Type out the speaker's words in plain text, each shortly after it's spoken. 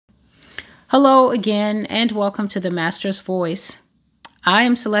Hello again, and welcome to the Master's Voice. I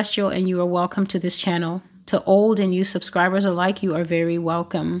am Celestial, and you are welcome to this channel. To old and new subscribers alike, you are very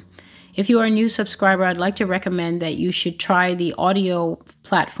welcome. If you are a new subscriber, I'd like to recommend that you should try the audio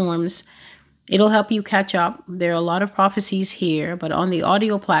platforms. It'll help you catch up. There are a lot of prophecies here, but on the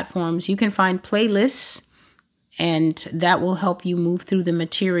audio platforms, you can find playlists, and that will help you move through the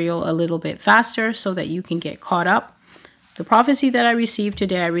material a little bit faster so that you can get caught up. The prophecy that I received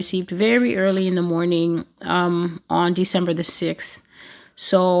today, I received very early in the morning on December the 6th.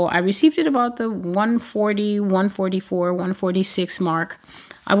 So I received it about the 140, 144, 146 mark.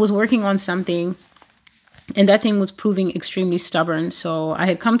 I was working on something, and that thing was proving extremely stubborn. So I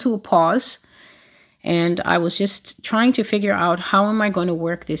had come to a pause, and I was just trying to figure out how am I going to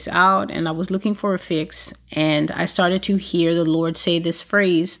work this out. And I was looking for a fix, and I started to hear the Lord say this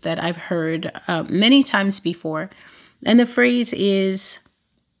phrase that I've heard many times before. And the phrase is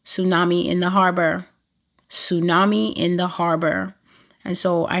tsunami in the harbor, tsunami in the harbor. And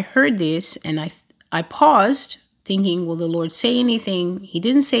so I heard this, and I paused thinking, will the Lord say anything? He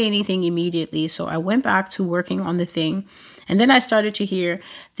didn't say anything immediately. So I went back to working on the thing. And then I started to hear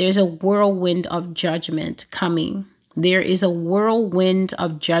there's a whirlwind of judgment coming. There is a whirlwind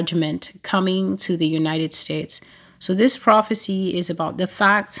of judgment coming to the United States. So this prophecy is about the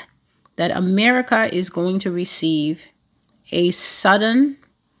fact that America is going to receive a sudden,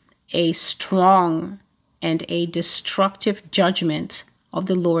 a strong, and a destructive judgment of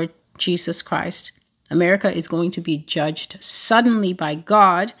the Lord Jesus Christ. America is going to be judged suddenly by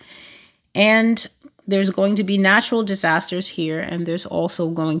God, and there's going to be natural disasters here, and there's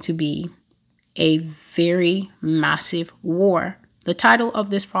also going to be a very massive war. The title of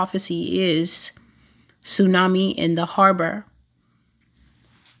this prophecy is Tsunami in the Harbor.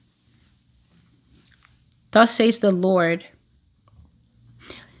 Thus says the Lord,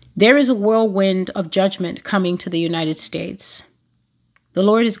 there is a whirlwind of judgment coming to the United States. The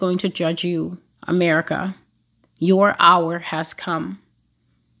Lord is going to judge you, America. Your hour has come.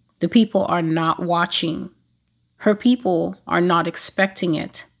 The people are not watching. Her people are not expecting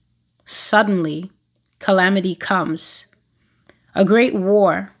it. Suddenly, calamity comes. A great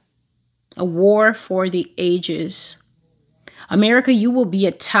war, a war for the ages. America, you will be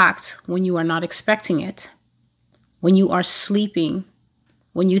attacked when you are not expecting it. When you are sleeping,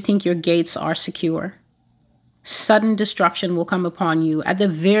 when you think your gates are secure. Sudden destruction will come upon you at the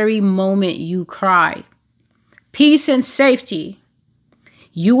very moment you cry, peace and safety.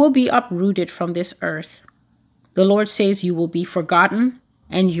 You will be uprooted from this earth. The Lord says you will be forgotten,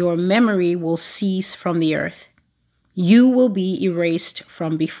 and your memory will cease from the earth. You will be erased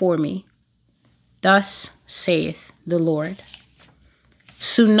from before me. Thus saith the Lord.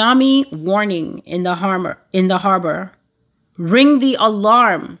 Tsunami warning in the harbor. Ring the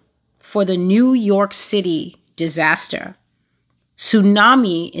alarm for the New York City disaster.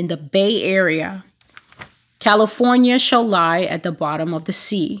 Tsunami in the Bay Area. California shall lie at the bottom of the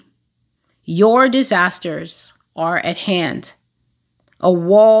sea. Your disasters are at hand. A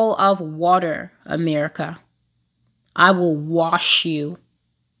wall of water, America. I will wash you.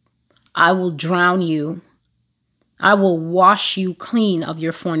 I will drown you. I will wash you clean of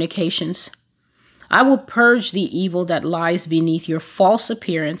your fornications. I will purge the evil that lies beneath your false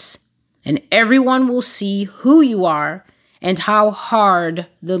appearance, and everyone will see who you are and how hard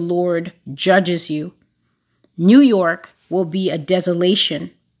the Lord judges you. New York will be a desolation,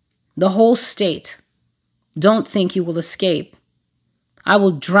 the whole state. Don't think you will escape. I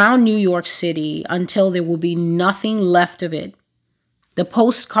will drown New York City until there will be nothing left of it. The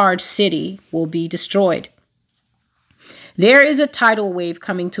postcard city will be destroyed. There is a tidal wave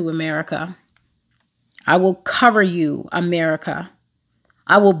coming to America. I will cover you, America.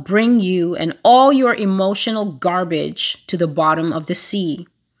 I will bring you and all your emotional garbage to the bottom of the sea.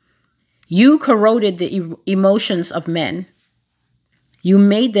 You corroded the emotions of men. You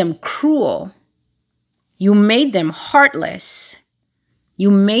made them cruel. You made them heartless.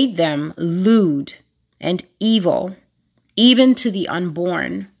 You made them lewd and evil, even to the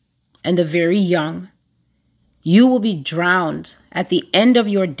unborn and the very young. You will be drowned at the end of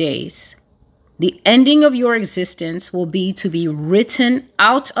your days. The ending of your existence will be to be written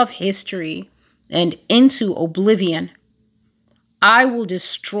out of history and into oblivion. I will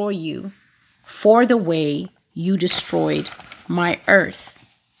destroy you for the way you destroyed my earth.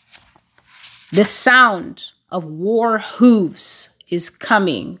 The sound of war hooves is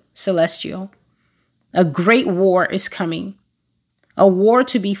coming, Celestial. A great war is coming. A war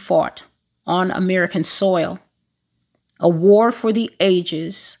to be fought on American soil. A war for the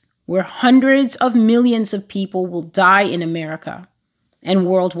ages, where hundreds of millions of people will die in America and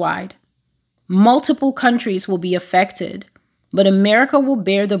worldwide. Multiple countries will be affected, but America will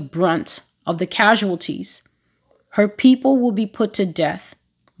bear the brunt of the casualties. Her people will be put to death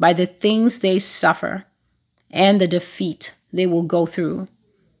by the things they suffer and the defeat they will go through.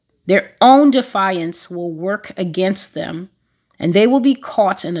 Their own defiance will work against them, and they will be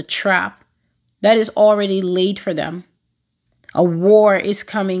caught in a trap that is already laid for them. A war is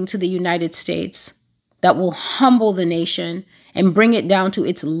coming to the United States that will humble the nation and bring it down to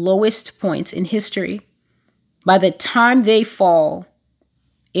its lowest point in history. By the time they fall,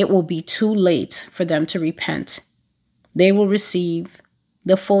 it will be too late for them to repent. They will receive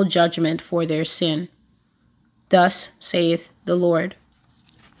the full judgment for their sin. Thus saith the Lord.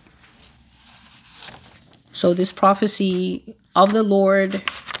 So this prophecy of the Lord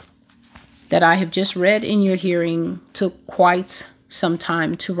that I have just read in your hearing took quite some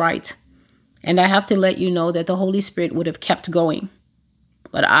time to write. And I have to let you know that the Holy Spirit would have kept going.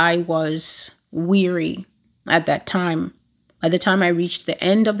 But I was weary at that time. By the time I reached the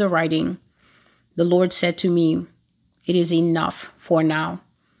end of the writing, the Lord said to me, "It is enough for now."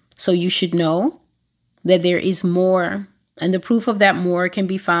 So you should know that there is more. And the proof of that more can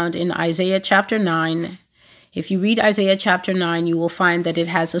be found in Isaiah chapter 9. If you read Isaiah chapter 9, you will find that it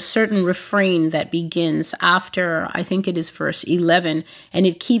has a certain refrain that begins after, I think it is verse 11. And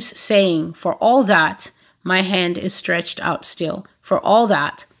it keeps saying, "For all that, my hand is stretched out still. For all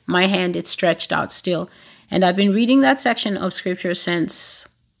that, my hand is stretched out still." And I've been reading that section of scripture since,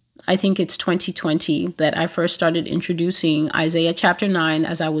 I think it's 2020, that I first started introducing Isaiah chapter 9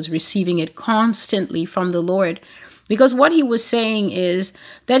 as I was receiving it constantly from the Lord. Because what he was saying is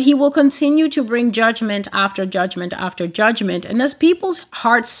that he will continue to bring judgment after judgment after judgment. And as people's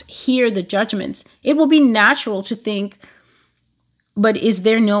hearts hear the judgments, it will be natural to think, but is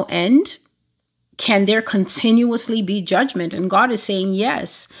there no end? Can there continuously be judgment? And God is saying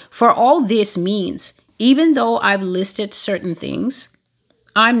yes. For all this means, even though I've listed certain things,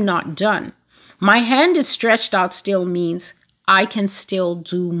 I'm not done. My hand is stretched out still means I can still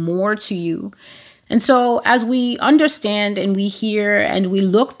do more to you. And so as we understand and we hear and we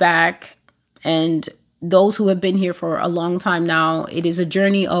look back, and those who have been here for a long time now, it is a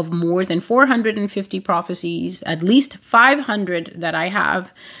journey of more than 450 prophecies, at least 500 that I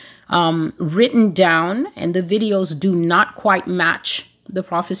have written down, and the videos do not quite match the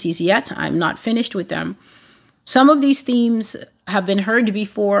prophecies yet. I'm not finished with them. Some of these themes have been heard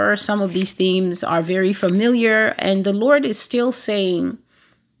before. Some of these themes are very familiar, and the Lord is still saying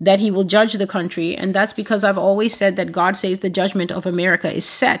that he will judge the country. And that's because I've always said that God says the judgment of America is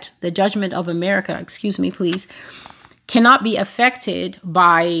set. The judgment of America, cannot be affected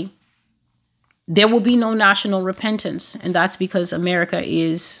by, there will be no national repentance. And that's because America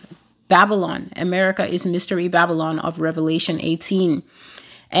is Babylon. America is Mystery Babylon of Revelation 18.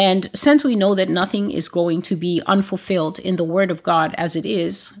 And since we know that nothing is going to be unfulfilled in the word of God as it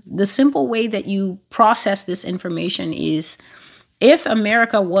is, the simple way that you process this information is, if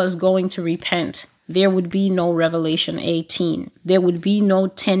America was going to repent, there would be no Revelation 18. There would be no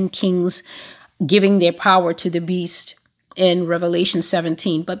 10 kings giving their power to the beast in Revelation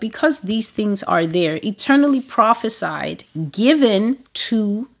 17. But because these things are there, eternally prophesied, given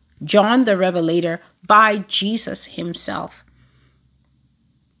to John the Revelator by Jesus himself.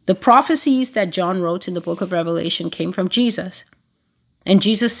 The prophecies that John wrote in the book of Revelation came from Jesus. And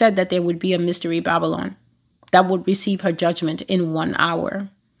Jesus said that there would be a mystery Babylon that would receive her judgment in 1 hour.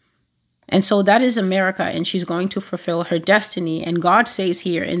 And so that is America, and she's going to fulfill her destiny. And God says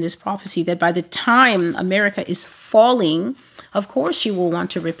here in this prophecy that by the time America is falling, of course she will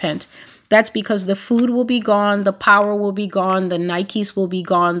want to repent. That's because the food will be gone, the power will be gone, the Nikes will be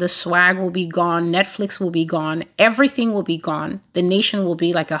gone, the swag will be gone, Netflix will be gone, everything will be gone. The nation will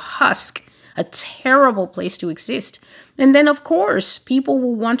be like a husk, a terrible place to exist. And then, of course, people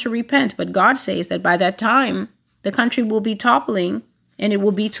will want to repent. But God says that by that time, the country will be toppling and it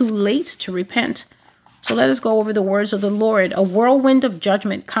will be too late to repent. So let us go over the words of the Lord. A whirlwind of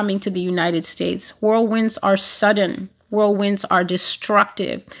judgment coming to the United States. Whirlwinds are sudden. Whirlwinds are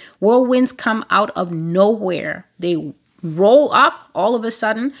destructive. Whirlwinds come out of nowhere. They roll up all of a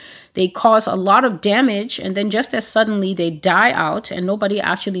sudden. They cause a lot of damage, and then just as suddenly they die out, and nobody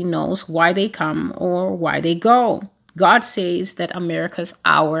actually knows why they come or why they go. God says that America's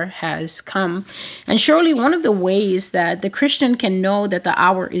hour has come. And surely one of the ways that the Christian can know that the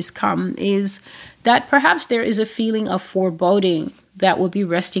hour is come is that perhaps there is a feeling of foreboding that will be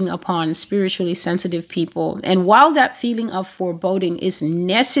resting upon spiritually sensitive people. And while that feeling of foreboding is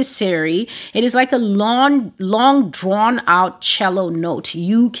necessary, it is like a long drawn out cello note.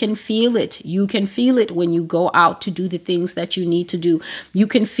 You can feel it. You can feel it when you go out to do the things that you need to do. You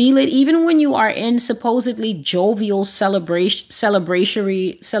can feel it even when you are in supposedly jovial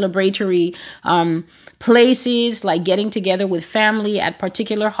celebratory places, like getting together with family at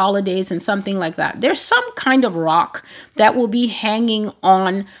particular holidays and something like that. There's some kind of rock that will be hanging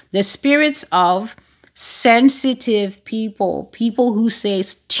on the spirits of sensitive people who stay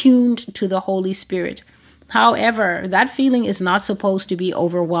tuned to the Holy Spirit. However, that feeling is not supposed to be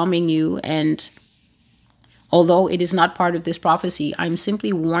overwhelming you. And although it is not part of this prophecy, I'm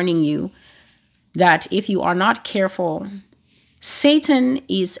simply warning you that if you are not careful, Satan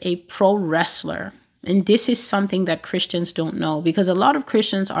is a pro wrestler. And this is something that Christians don't know, because a lot of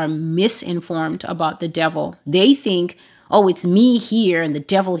Christians are misinformed about the devil. They think, oh, it's me here and the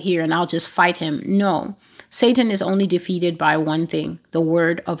devil here, and I'll just fight him. No, Satan is only defeated by one thing, the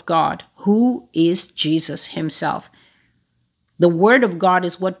word of God, who is Jesus himself. The word of God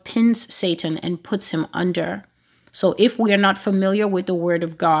is what pins Satan and puts him under. So if we are not familiar with the word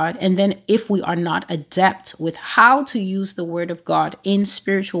of God, and then if we are not adept with how to use the word of God in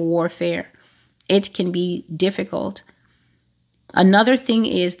spiritual warfare, it can be difficult. Another thing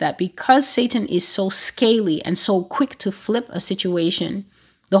is that because Satan is so scaly and so quick to flip a situation,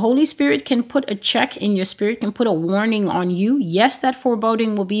 the Holy Spirit can put a check in your spirit, can put a warning on you. Yes, that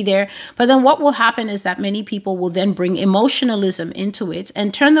foreboding will be there. But then what will happen is that many people will then bring emotionalism into it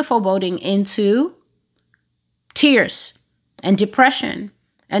and turn the foreboding into tears and depression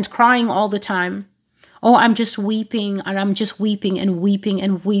and crying all the time. Oh, I'm just weeping, and I'm just weeping and weeping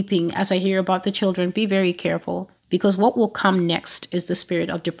and weeping as I hear about the children. Be very careful, because what will come next is the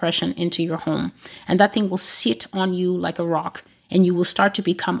spirit of depression into your home. And that thing will sit on you like a rock, and you will start to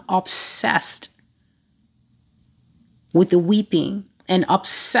become obsessed with the weeping and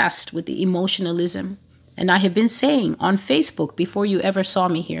obsessed with the emotionalism. And I have been saying on Facebook, before you ever saw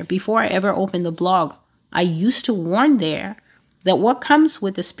me here, before I ever opened the blog, I used to warn there that what comes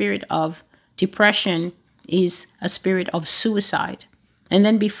with the spirit of depression is a spirit of suicide. And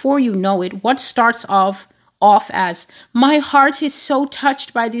then before you know it, what starts off as, my heart is so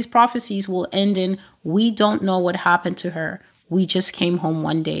touched by these prophecies, will end in, we don't know what happened to her. We just came home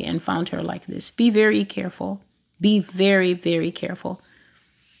one day and found her like this. Be very careful. Be very, very careful.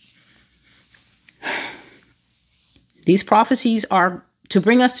 These prophecies are to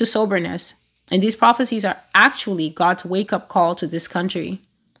bring us to soberness. And these prophecies are actually God's wake-up call to this country.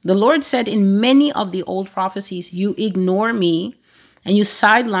 The Lord said in many of the old prophecies, you ignore me and you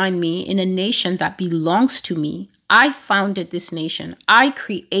sideline me in a nation that belongs to me. I founded this nation. I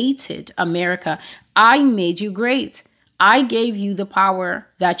created America. I made you great. I gave you the power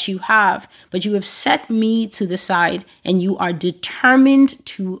that you have, but you have set me to the side and you are determined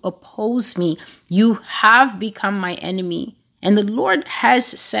to oppose me. You have become my enemy. And the Lord has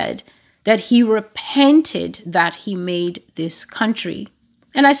said that he repented that he made this country.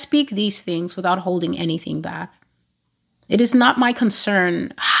 And I speak these things without holding anything back. It is not my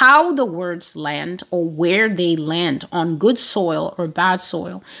concern how the words land or where they land, on good soil or bad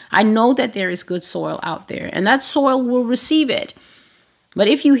soil. I know that there is good soil out there, and that soil will receive it. But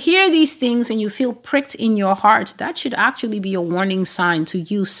if you hear these things and you feel pricked in your heart, that should actually be a warning sign to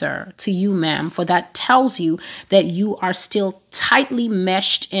you, sir, to you, ma'am, for that tells you that you are still tightly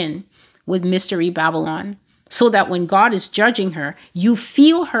meshed in with Mystery Babylon. So that when God is judging her, you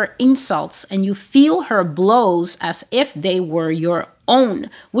feel her insults and you feel her blows as if they were your own,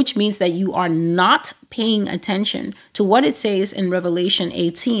 which means that you are not paying attention to what it says in Revelation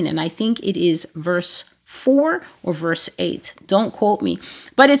 18. And I think it is verse 4 or verse 8. Don't quote me.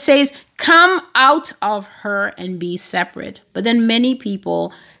 But it says, come out of her and be separate. But then many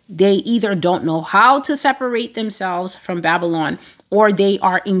people, they either don't know how to separate themselves from Babylon, or they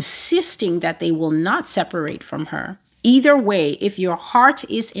are insisting that they will not separate from her. Either way, if your heart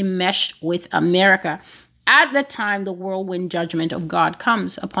is enmeshed with America, at the time the whirlwind judgment of God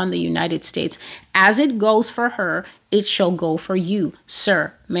comes upon the United States, as it goes for her, it shall go for you,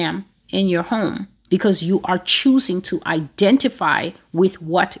 sir, ma'am, in your home, because you are choosing to identify with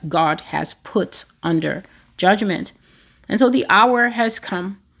what God has put under judgment. And so the hour has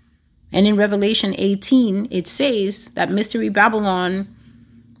come. And in Revelation 18, it says that Mystery Babylon,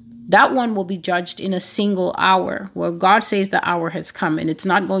 that one will be judged in a single hour. Well, God says the hour has come, and it's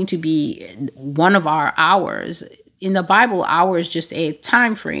not going to be one of our hours. In the Bible, hour is just a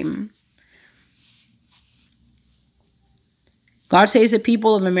time frame. God says the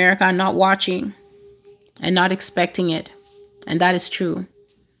people of America are not watching. and not expecting it. And that is true.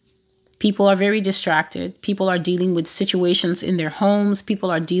 People are very distracted. People are dealing with situations in their homes. People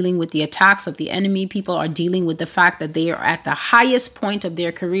are dealing with the attacks of the enemy. People are dealing with the fact that they are at the highest point of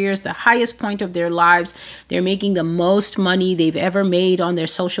their careers, the highest point of their lives. They're making the most money they've ever made on their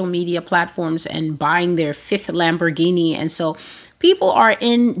social media platforms and buying their fifth Lamborghini. And so people are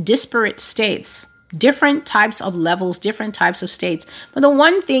in disparate states, different types of levels, different types of states. But the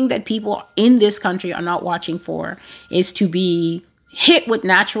one thing that people in this country are not watching for is to be hit with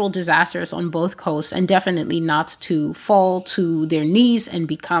natural disasters on both coasts, and definitely not to fall to their knees and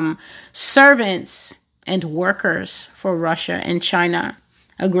become servants and workers for Russia and China.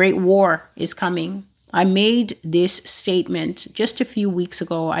 A great war is coming. I made this statement just a few weeks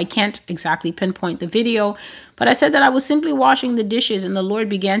ago. I can't exactly pinpoint the video, but I said that I was simply washing the dishes and the Lord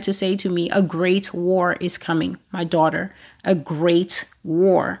began to say to me, a great war is coming, my daughter. A great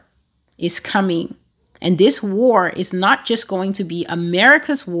war is coming. And this war is not just going to be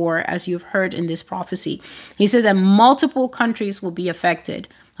America's war, as you've heard in this prophecy. He said that multiple countries will be affected.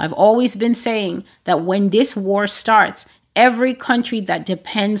 I've always been saying that when this war starts, every country that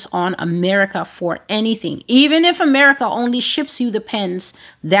depends on America for anything, even if America only ships you the pens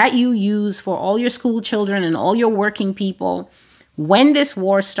that you use for all your school children and all your working people, when this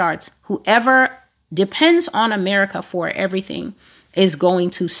war starts, whoever depends on America for everything is going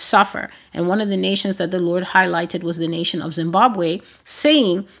to suffer. And one of the nations that the Lord highlighted was the nation of Zimbabwe,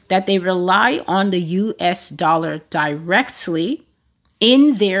 saying that they rely on the US dollar directly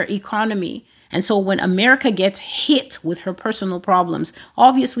in their economy. And so when America gets hit with her personal problems,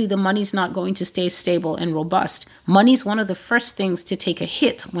 obviously the money's not going to stay stable and robust. Money's one of the first things to take a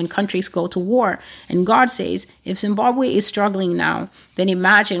hit when countries go to war. And God says, if Zimbabwe is struggling now, then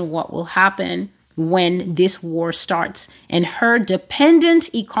imagine what will happen when this war starts and her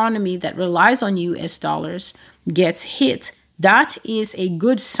dependent economy that relies on US dollars gets hit. That is a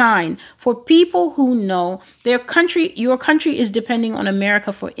good sign for people who know your country is depending on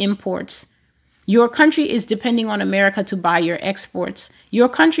America for imports. Your country is depending on America to buy your exports. Your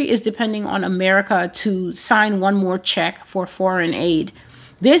country is depending on America to sign one more check for foreign aid.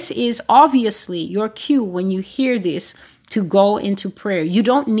 This is obviously your cue when you hear this to go into prayer. You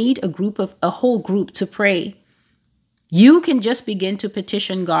don't need a whole group to pray. You can just begin to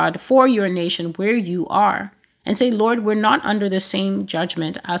petition God for your nation where you are and say, Lord, we're not under the same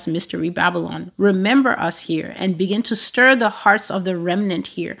judgment as Mystery Babylon. Remember us here and begin to stir the hearts of the remnant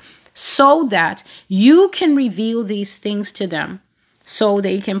here so that you can reveal these things to them so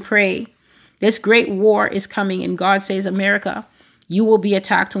they can pray. This great war is coming, and God says, America, you will be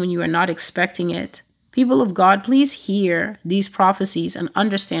attacked when you are not expecting it. People of God, please hear these prophecies and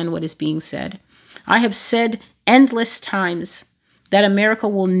understand what is being said. I have said endless times that America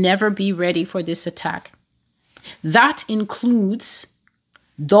will never be ready for this attack. That includes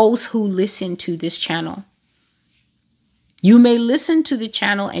those who listen to this channel. You may listen to the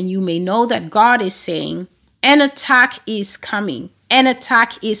channel and you may know that God is saying an attack is coming. An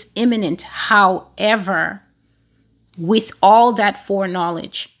attack is imminent. However, with all that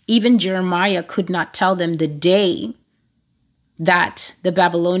foreknowledge, even Jeremiah could not tell them the day that the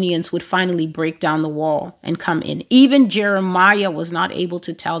Babylonians would finally break down the wall and come in. Even Jeremiah was not able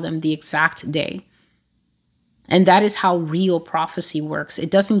to tell them the exact day. And that is how real prophecy works.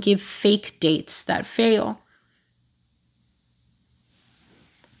 It doesn't give fake dates that fail.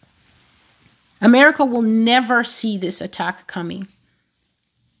 America will never see this attack coming.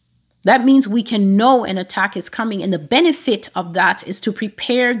 That means we can know an attack is coming. And the benefit of that is to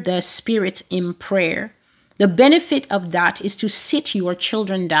prepare the spirit in prayer. The benefit of that is to sit your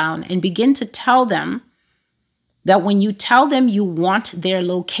children down and begin to tell them that when you tell them you want their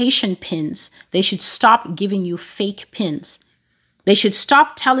location pins, they should stop giving you fake pins. They should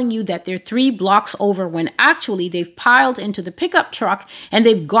stop telling you that they're 3 blocks over when actually they've piled into the pickup truck and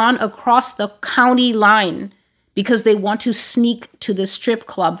they've gone across the county line because they want to sneak to the strip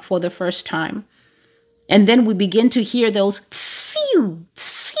club for the first time. And then we begin to hear those tsew,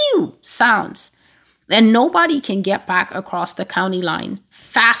 tsew sounds. And nobody can get back across the county line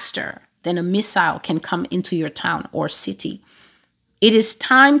faster than a missile can come into your town or city. It is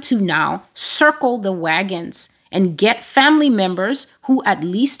time to now circle the wagons and get family members who at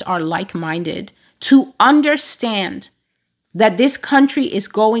least are like-minded to understand that this country is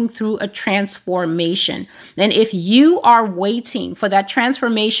going through a transformation. And if you are waiting for that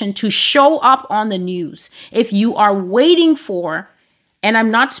transformation to show up on the news, if you are waiting for, and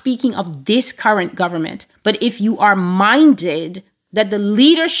I'm not speaking of this current government, but if you are minded that the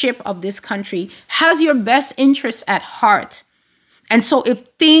leadership of this country has your best interests at heart, and so if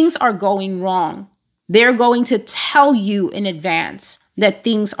things are going wrong, They're going to tell you in advance that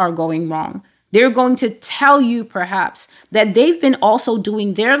things are going wrong. They're going to tell you perhaps that they've been also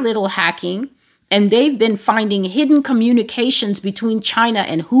doing their little hacking and they've been finding hidden communications between China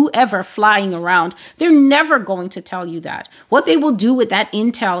and whoever flying around. They're never going to tell you that. What they will do with that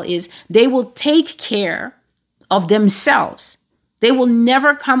intel is they will take care of themselves. They will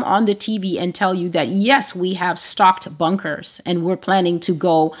never come on the TV and tell you that, yes, we have stocked bunkers and we're planning to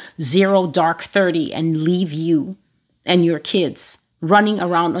go 0 dark 30 and leave you and your kids running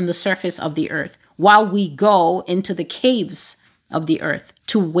around on the surface of the earth while we go into the caves of the earth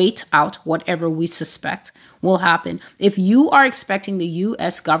to wait out whatever we suspect will happen. If you are expecting the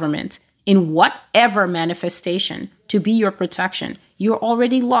U.S. government in whatever manifestation to be your protection, you're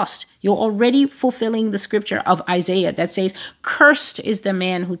already lost. You're already fulfilling the scripture of Isaiah that says, cursed is the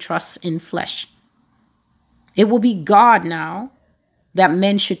man who trusts in flesh. It will be God now that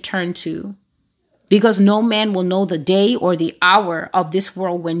men should turn to, because no man will know the day or the hour of this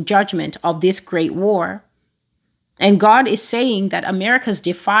whirlwind judgment of this great war. And God is saying that America's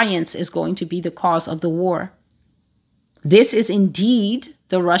defiance is going to be the cause of the war. This is indeed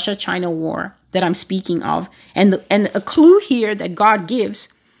the Russia-China war that I'm speaking of. And a clue here that God gives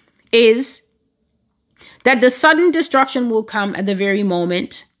is that the sudden destruction will come at the very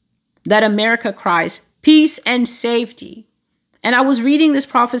moment that America cries, peace and safety. And I was reading this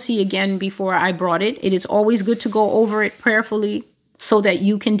prophecy again before I brought it. It is always good to go over it prayerfully so that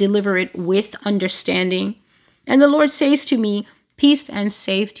you can deliver it with understanding. And the Lord says to me, peace and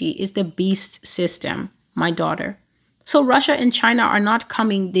safety is the beast system, my daughter. So Russia and China are not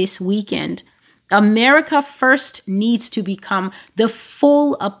coming this weekend. America first needs to become the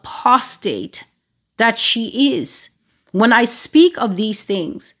full apostate that she is. When I speak of these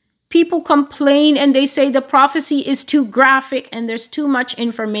things, people complain and they say the prophecy is too graphic and there's too much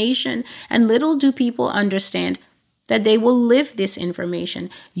information. And little do people understand that they will live this information.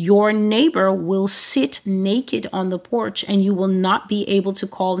 Your neighbor will sit naked on the porch and you will not be able to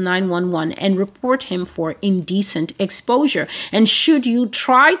call 911 and report him for indecent exposure. And should you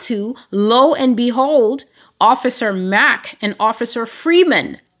try to, lo and behold, Officer Mack and Officer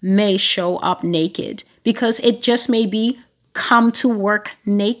Freeman may show up naked, because it just may be come to work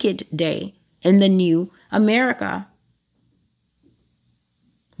naked day in the new America.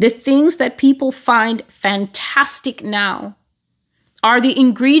 The things that people find fantastic now are the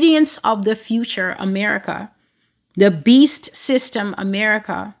ingredients of the future America, the beast system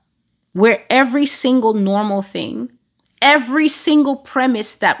America, where every single normal thing, every single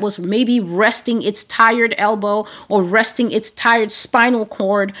premise that was maybe resting its tired elbow or resting its tired spinal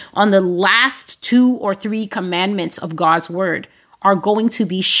cord on the last 2 or 3 commandments of God's word are going to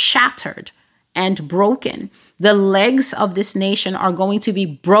be shattered and broken. The legs of this nation are going to be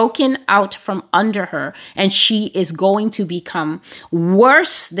broken out from under her, and she is going to become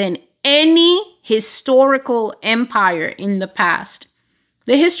worse than any historical empire in the past.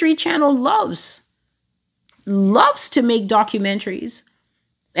 The History Channel loves to make documentaries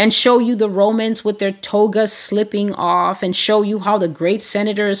and show you the Romans with their togas slipping off and show you how the great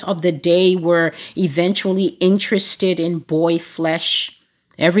senators of the day were eventually interested in boy flesh.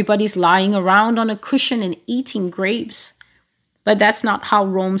 Everybody's lying around on a cushion and eating grapes. But that's not how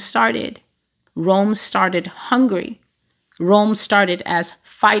Rome started. Rome started hungry. Rome started as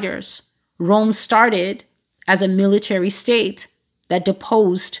fighters. Rome started as a military state that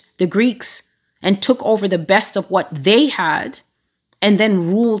deposed the Greeks and took over the best of what they had and then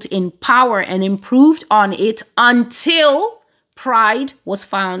ruled in power and improved on it until pride was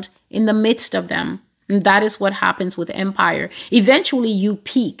found in the midst of them. And that is what happens with empire. Eventually you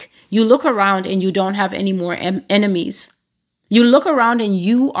peak. You look around and you don't have any more enemies. You look around and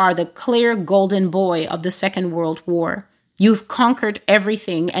you are the clear golden boy of the Second World War. You've conquered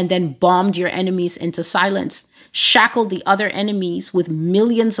everything and then bombed your enemies into silence, shackled the other enemies with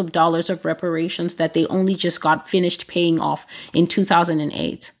millions of dollars of reparations that they only just got finished paying off in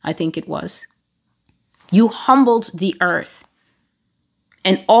 2008, I think it was. You humbled the earth.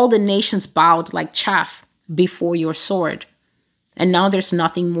 And all the nations bowed like chaff before your sword. And now there's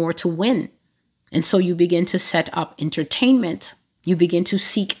nothing more to win. And so you begin to set up entertainment. You begin to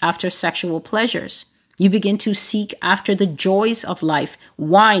seek after sexual pleasures. You begin to seek after the joys of life,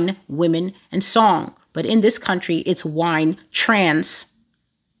 wine, women, and song. But in this country, it's wine, trance,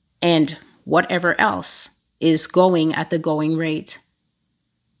 and whatever else is going at the going rate.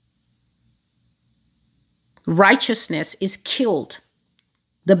 Righteousness is killed.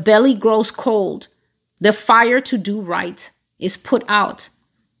 The belly grows cold. The fire to do right is put out.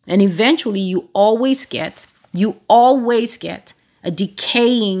 And eventually you always get a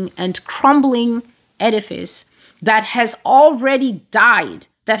decaying and crumbling edifice that has already died,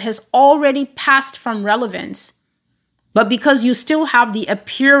 that has already passed from relevance. But because you still have the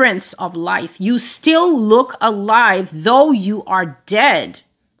appearance of life, you still look alive, though you are dead.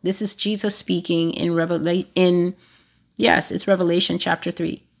 This is Jesus speaking in Revelation chapter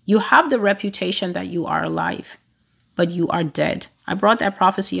 3. You have the reputation that you are alive, but you are dead. I brought that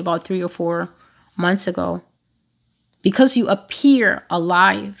prophecy about 3 or 4 months ago. Because you appear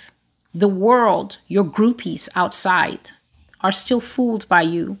alive, the world, your groupies outside, are still fooled by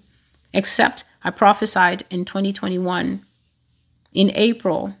you. Except I prophesied in 2021, in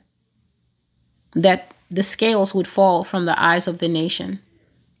April, that the scales would fall from the eyes of the nation.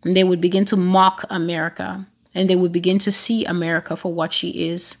 And they would begin to mock America. And they would begin to see America for what she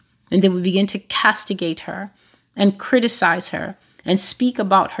is. And they would begin to castigate her and criticize her and speak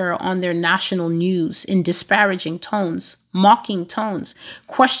about her on their national news in disparaging tones, mocking tones,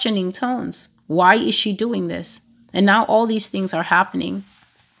 questioning tones. Why is she doing this? And now all these things are happening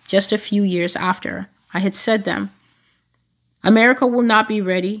just a few years after I had said them. America will not be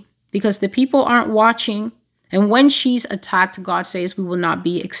ready because the people aren't watching. And when she's attacked, God says we will not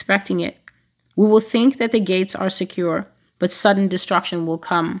be expecting it. We will think that the gates are secure, but sudden destruction will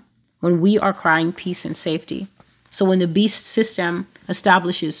come when we are crying peace and safety. So when the beast system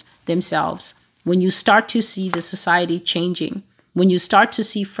establishes themselves, when you start to see the society changing, when you start to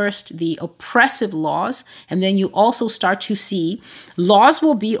see first the oppressive laws, and then you also start to see laws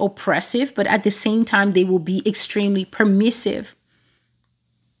will be oppressive, but at the same time, they will be extremely permissive.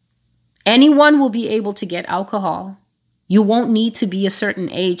 Anyone will be able to get alcohol. You won't need to be a certain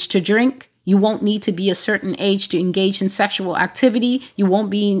age to drink. You won't need to be a certain age to engage in sexual activity. You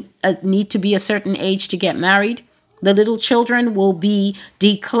won't need to be a certain age to get married. The little children will be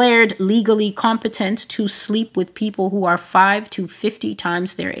declared legally competent to sleep with people who are 5 to 50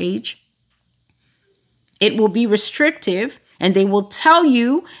 times their age. It will be restrictive, and they will tell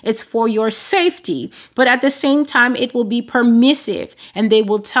you it's for your safety. But at the same time, it will be permissive, and they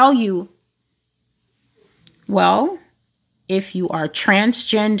will tell you, well, if you are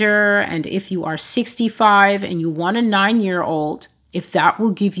transgender and if you are 65 and you want a 9-year-old, if that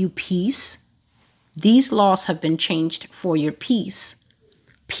will give you peace, these laws have been changed for your peace.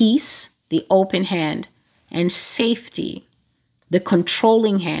 Peace, the open hand, and safety, the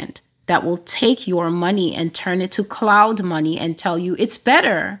controlling hand that will take your money and turn it to cloud money and tell you it's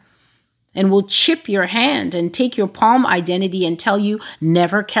better, and will chip your hand and take your palm identity and tell you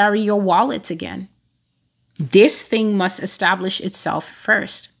never carry your wallet again. This thing must establish itself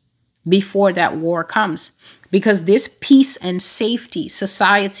first before that war comes, because this peace and safety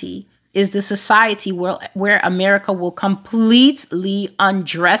society is the society where America will completely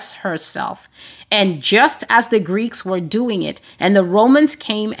undress herself. And just as the Greeks were doing it and the Romans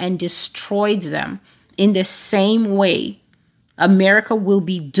came and destroyed them, in the same way, America will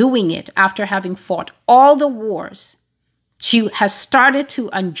be doing it after having fought all the wars. She has started to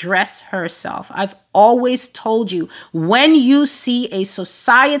undress herself. I've always told you, when you see a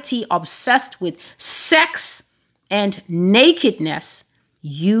society obsessed with sex and nakedness,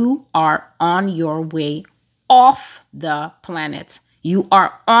 you are on your way off the planet. You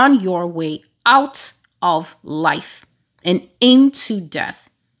are on your way out of life and into death,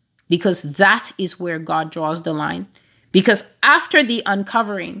 because that is where God draws the line. Because after the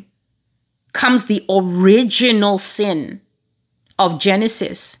uncovering comes the original sin of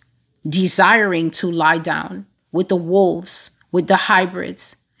Genesis, desiring to lie down with the wolves, with the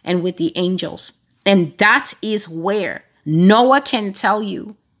hybrids, and with the angels. And that is where Noah can tell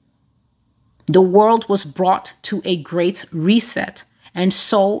you the world was brought to a great reset, and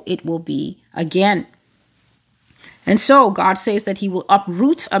so it will be again. And so God says that he will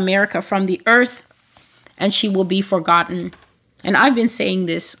uproot America from the earth and she will be forgotten. And I've been saying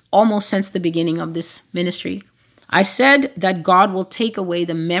this almost since the beginning of this ministry. I said that God will take away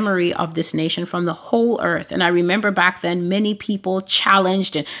the memory of this nation from the whole earth. And I remember back then many people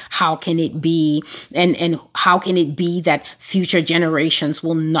challenged, and how can it be? And how can it be that future generations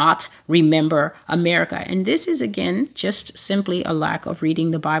will not remember America? And this is, again, just simply a lack of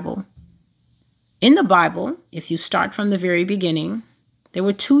reading the Bible. In the Bible, if you start from the very beginning, there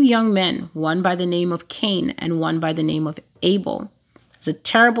were 2 young men, one by the name of Cain and one by the name of Abel. It's a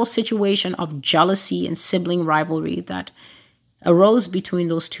terrible situation of jealousy and sibling rivalry that arose between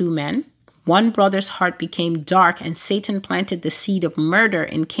those 2 men. One brother's heart became dark, and Satan planted the seed of murder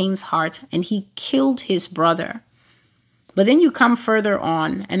in Cain's heart, and he killed his brother. But then you come further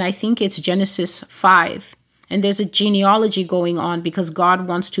on, and I think it's Genesis 5. And there's a genealogy going on because God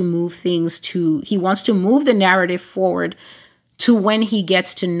wants to move he wants to move the narrative forward to when he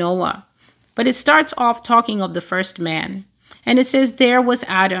gets to Noah. But it starts off talking of the first man. And it says, there was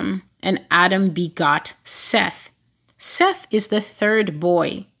Adam, and Adam begot Seth. Seth is the third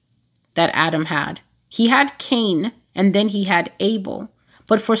boy that Adam had. He had Cain, and then he had Abel.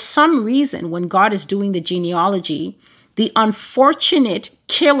 But for some reason, when God is doing the genealogy, the unfortunate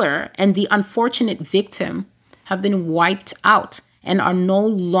killer and the unfortunate victim have been wiped out and are no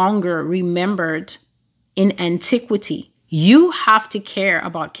longer remembered in antiquity. You have to care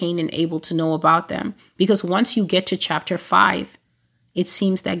about Cain and Abel to know about them, because once you get to chapter 5, it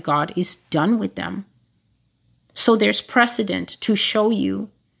seems that God is done with them. So there's precedent to show you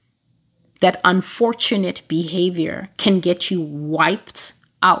that unfortunate behavior can get you wiped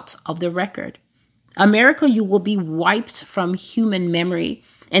out of the record. America, you will be wiped from human memory.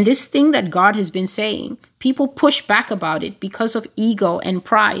 And this thing that God has been saying, people push back about it because of ego and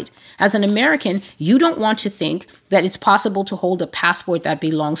pride. As an American, you don't want to think that it's possible to hold a passport that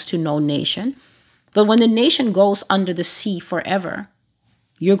belongs to no nation. But when the nation goes under the sea forever,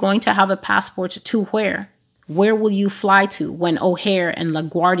 you're going to have a passport to where? Where will you fly to when O'Hare and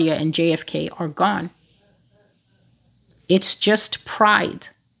LaGuardia and JFK are gone? It's just pride.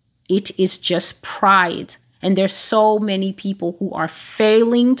 It is just pride. And there's so many people who are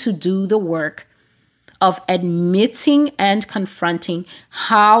failing to do the work of admitting and confronting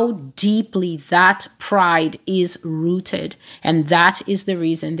how deeply that pride is rooted. And that is the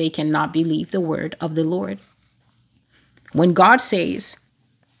reason they cannot believe the word of the Lord. When God says,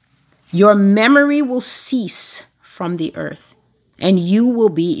 your memory will cease from the earth, and you will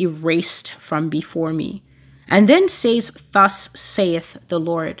be erased from before me. And then says, thus saith the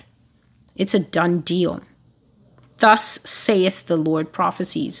Lord. It's a done deal. Thus saith the Lord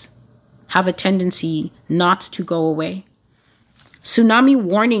prophecies have a tendency not to go away. Tsunami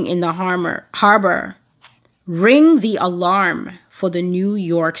warning in the harbor. Ring the alarm for the New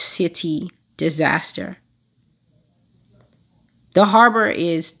York City disaster. The harbor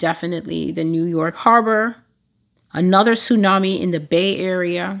is definitely the New York harbor. Another tsunami in the Bay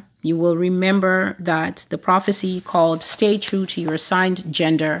Area. You will remember that the prophecy called Stay True to Your Assigned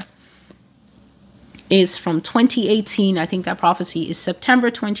Gender is from 2018. I think that prophecy is September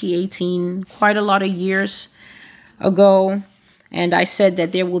 2018, quite a lot of years ago. And I said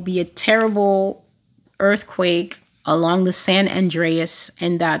that there will be a terrible earthquake along the San Andreas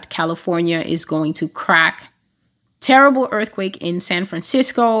and that California is going to crack. Terrible earthquake in San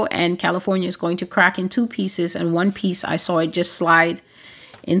Francisco, and California is going to crack in two pieces. And one piece, I saw it just slide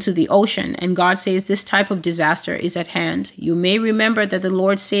into the ocean. And God says this type of disaster is at hand. You may remember that the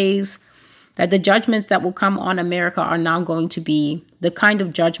Lord says that the judgments that will come on America are now going to be the kind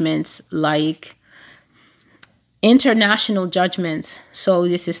of judgments like international judgments. So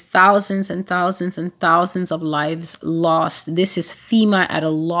this is thousands and thousands and thousands of lives lost. This is FEMA at a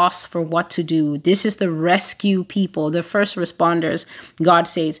loss for what to do. This is the rescue people, the first responders, God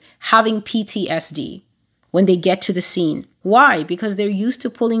says, having PTSD when they get to the scene. Why? Because they're used to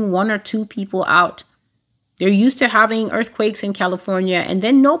pulling one or two people out. They're used to having earthquakes in California and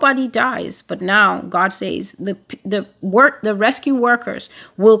then nobody dies. But now God says the rescue workers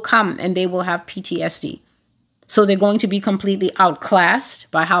will come and they will have PTSD. So they're going to be completely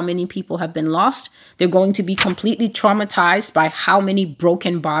outclassed by how many people have been lost. They're going to be completely traumatized by how many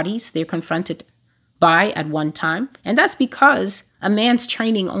broken bodies they're confronted by at one time. And that's because a man's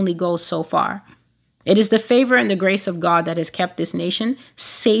training only goes so far. It is the favor and the grace of God that has kept this nation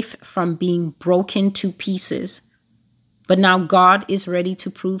safe from being broken to pieces. But now God is ready to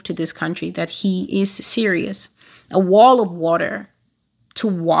prove to this country that he is serious. A wall of water to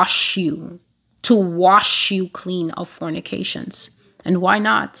wash you clean of fornications. And why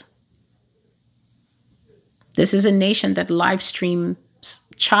not? This is a nation that live streams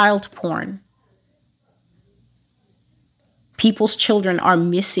child porn. People's children are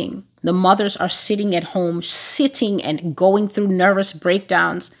missing. The mothers are sitting at home, sitting and going through nervous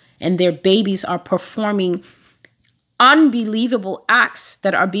breakdowns, and their babies are performing unbelievable acts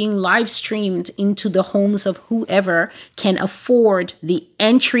that are being live streamed into the homes of whoever can afford the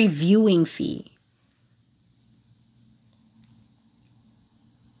entry viewing fee.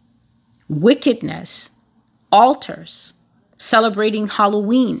 Wickedness, altars, celebrating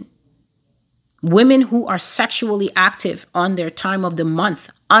Halloween, women who are sexually active on their time of the month,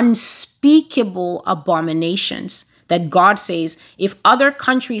 unspeakable abominations that God says if other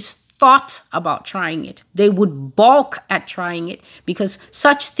countries thought about trying it, they would balk at trying it because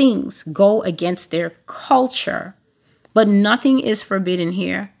such things go against their culture. But nothing is forbidden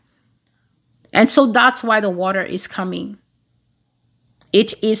here. And so that's why the water is coming.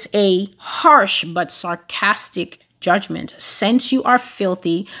 It is a harsh but sarcastic judgment. Since you are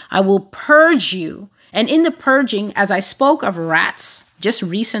filthy, I will purge you. And in the purging, as I spoke of rats just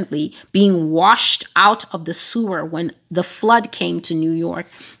recently being washed out of the sewer when the flood came to New York,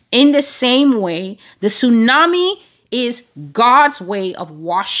 in the same way, the tsunami is God's way of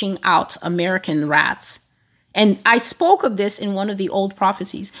washing out American rats. And I spoke of this in one of the old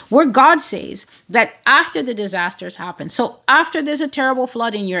prophecies, where God says that after the disasters happen, so after there's a terrible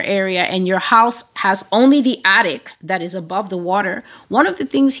flood in your area and your house has only the attic that is above the water, one of the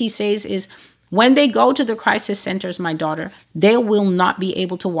things he says is, when they go to the crisis centers, my daughter, they will not be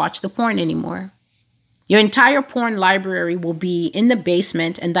able to watch the porn anymore. Your entire porn library will be in the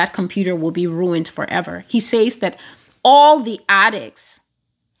basement and that computer will be ruined forever. He says that all the addicts,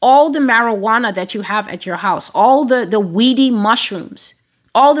 all the marijuana that you have at your house, all the weedy mushrooms,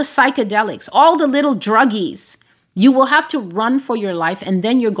 all the psychedelics, all the little druggies, you will have to run for your life, and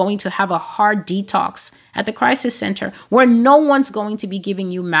then you're going to have a hard detox at the crisis center where no one's going to be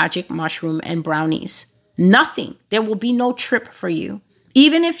giving you magic mushroom and brownies. Nothing. There will be no trip for you.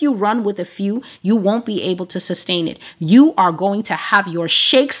 Even if you run with a few, you won't be able to sustain it. You are going to have your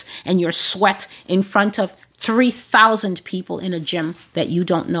shakes and your sweat in front of 3,000 people in a gym that you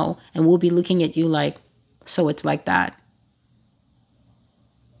don't know, and we'll be looking at you like, so it's like that.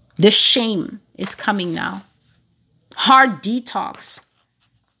 The shame is coming now. Hard detox.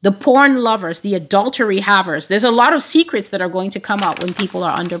 The porn lovers, the adultery havers. There's a lot of secrets that are going to come out when people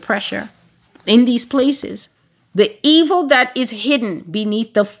are under pressure in these places. The evil that is hidden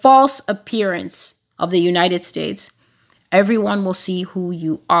beneath the false appearance of the United States. Everyone will see who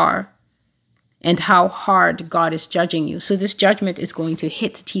you are and how hard God is judging you. So this judgment is going to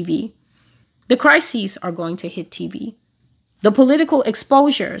hit TV. The crises are going to hit TV. The political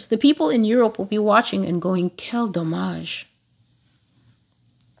exposures, the people in Europe will be watching and going, quel dommage.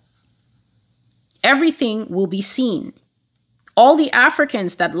 Everything will be seen. All the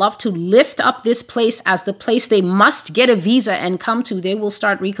Africans that love to lift up this place as the place they must get a visa and come to, they will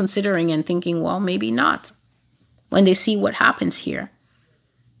start reconsidering and thinking, well, maybe not, when they see what happens here.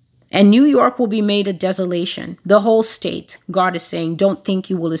 And New York will be made a desolation. The whole state, God is saying, don't think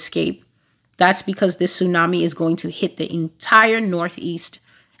you will escape. That's because this tsunami is going to hit the entire Northeast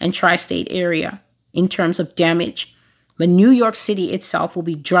and tri-state area in terms of damage. But New York City itself will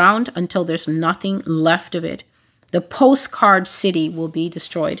be drowned until there's nothing left of it. The postcard city will be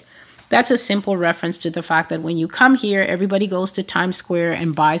destroyed. That's a simple reference to the fact that when you come here, everybody goes to Times Square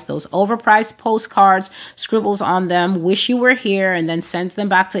and buys those overpriced postcards, scribbles on them, wish you were here, and then sends them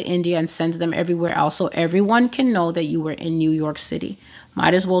back to India and sends them everywhere else so everyone can know that you were in New York City.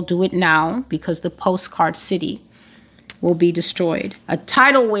 Might as well do it now because the postcard city will be destroyed. A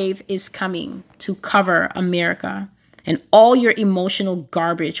tidal wave is coming to cover America, and all your emotional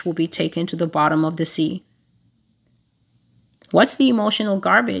garbage will be taken to the bottom of the sea. What's the emotional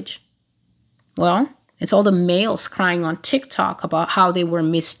garbage? Well, it's all the males crying on TikTok about how they were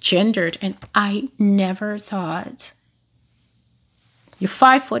misgendered. And I never thought. You're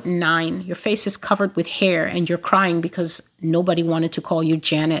 5'9", your face is covered with hair, and you're crying because nobody wanted to call you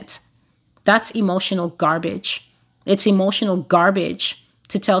Janet. That's emotional garbage. It's emotional garbage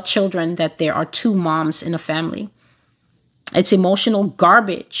to tell children that there are two moms in a family. It's emotional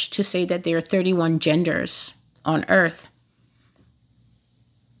garbage to say that there are 31 genders on Earth.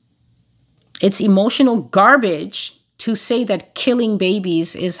 It's emotional garbage to say that killing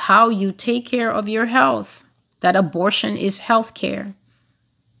babies is how you take care of your health, that abortion is health care.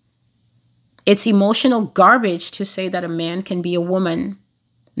 It's emotional garbage to say that a man can be a woman,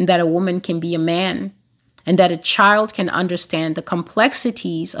 and that a woman can be a man, and that a child can understand the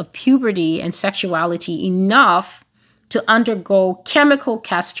complexities of puberty and sexuality enough to undergo chemical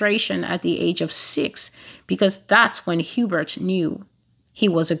castration at the age of 6, because that's when Hubert knew he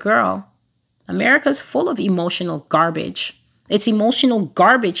was a girl. America's full of emotional garbage. It's emotional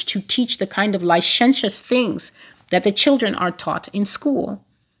garbage to teach the kind of licentious things that the children are taught in school.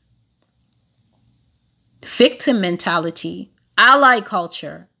 Victim mentality, ally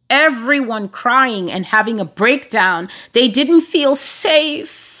culture, everyone crying and having a breakdown. They didn't feel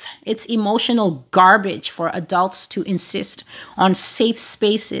safe. It's emotional garbage for adults to insist on safe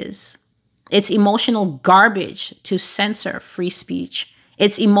spaces. It's emotional garbage to censor free speech.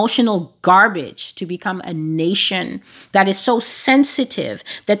 It's emotional garbage to become a nation that is so sensitive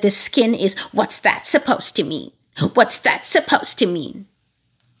that the skin is, what's that supposed to mean? What's that supposed to mean?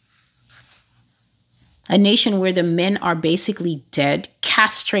 A nation where the men are basically dead,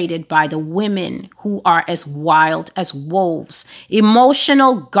 castrated by the women who are as wild as wolves.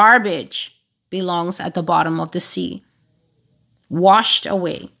 Emotional garbage belongs at the bottom of the sea, washed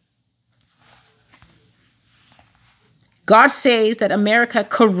away. God says that America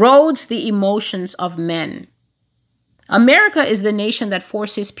corrodes the emotions of men. America is the nation that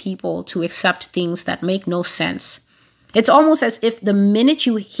forces people to accept things that make no sense. It's almost as if the minute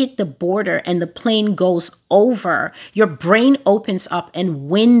you hit the border and the plane goes over, your brain opens up and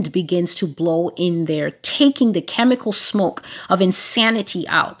wind begins to blow in there, taking the chemical smoke of insanity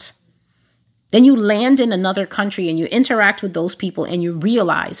out. Then you land in another country and you interact with those people and you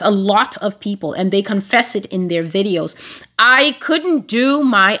realize, a lot of people, and they confess it in their videos, I couldn't do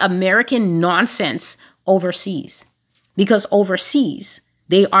my American nonsense overseas. Because overseas,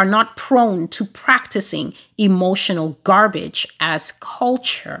 they are not prone to practicing emotional garbage as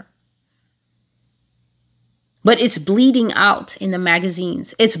culture. But it's bleeding out in the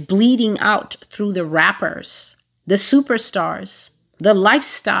magazines. It's bleeding out through the rappers, the superstars, the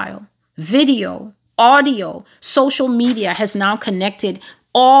lifestyle, video, audio, social media has now connected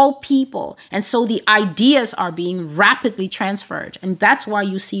all people. And so the ideas are being rapidly transferred. And that's why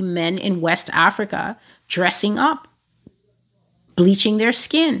you see men in West Africa dressing up, bleaching their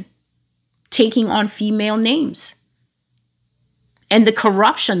skin, taking on female names. And the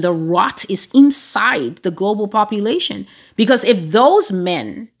corruption, the rot is inside the global population. Because if those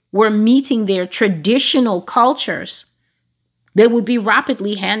men were meeting their traditional cultures, they would be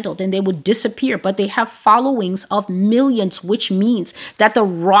rapidly handled and they would disappear. But they have followings of millions, which means that the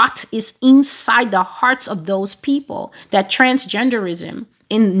rot is inside the hearts of those people, that transgenderism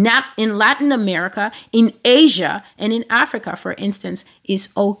in Latin America, in Asia, and in Africa, for instance, is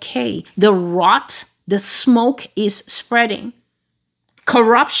okay. The rot, the smoke is spreading.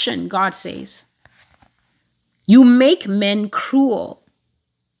 Corruption, God says. You make men cruel.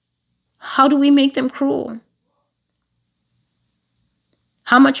 How do we make them cruel?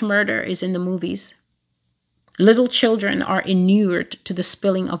 How much murder is in the movies? Little children are inured to the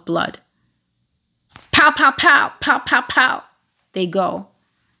spilling of blood. Pow, pow, pow, pow, pow, pow. They go.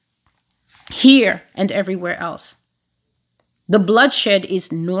 Here and everywhere else. The bloodshed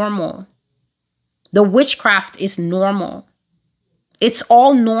is normal. The witchcraft is normal. It's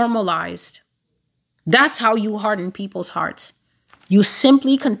all normalized. That's how you harden people's hearts. You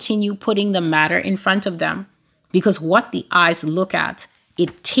simply continue putting the matter in front of them, because what the eyes look at,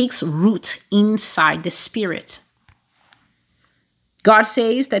 it takes root inside the spirit. God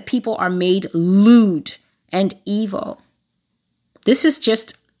says that people are made lewd and evil. This is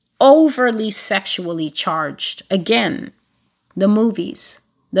just overly sexually charged. Again, the movies,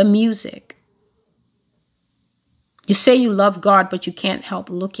 the music. You say you love God, but you can't help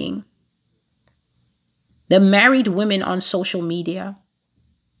looking. The married women on social media,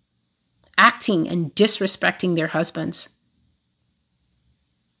 acting and disrespecting their husbands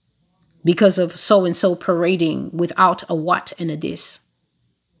because of so-and-so parading without a what and a this.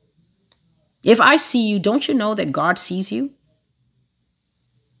 If I see you, don't you know that God sees you?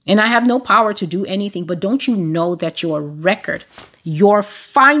 And I have no power to do anything, but don't you know that your record, your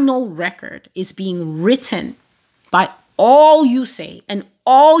final record, is being written by all you say and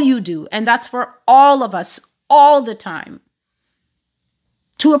all you do, and that's for all of us all the time.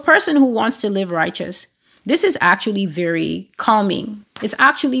 To a person who wants to live righteous, this is actually very calming. It's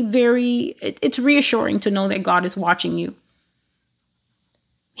actually it's reassuring to know that God is watching you.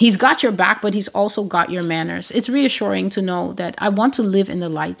 He's got your back, but he's also got your manners. It's reassuring to know that I want to live in the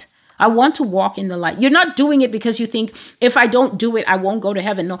light. I want to walk in the light. You're not doing it because you think, if I don't do it, I won't go to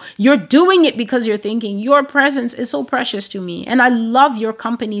heaven. No, you're doing it because you're thinking, your presence is so precious to me, and I love your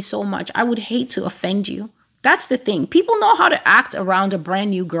company so much. I would hate to offend you. That's the thing. People know how to act around a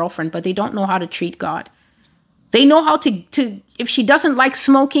brand new girlfriend, but they don't know how to treat God. They know how to if she doesn't like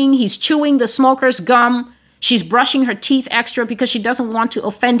smoking, he's chewing the smoker's gum. She's brushing her teeth extra because she doesn't want to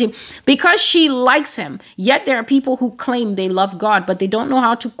offend him, because she likes him. Yet there are people who claim they love God, but they don't know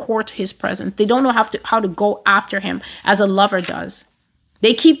how to court his presence. They don't know how to go after him as a lover does.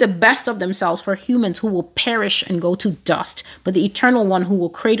 They keep the best of themselves for humans who will perish and go to dust, but the eternal one who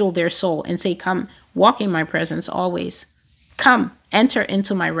will cradle their soul and say, come, walk in my presence always. Come, enter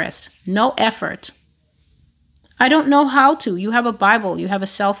into my rest. No effort. I don't know how to. You have a Bible. You have a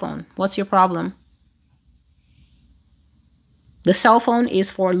cell phone. What's your problem? The cell phone is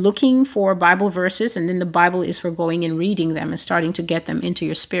for looking for Bible verses, and then the Bible is for going and reading them and starting to get them into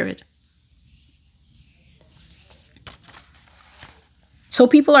your spirit. So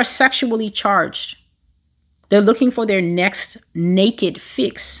people are sexually charged. They're looking for their next naked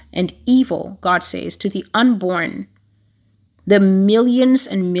fix, and evil, God says, to the unborn. The millions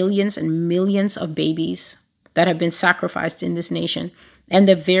and millions and millions of babies that have been sacrificed in this nation, and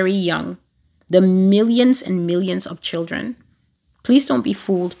the very young, the millions and millions of children. Please don't be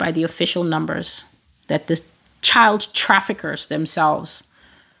fooled by the official numbers that the child traffickers themselves,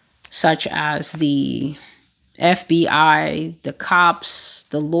 such as the FBI, the cops,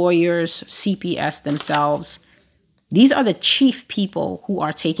 the lawyers, CPS themselves. These are the chief people who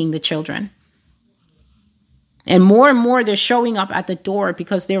are taking the children. And more, they're showing up at the door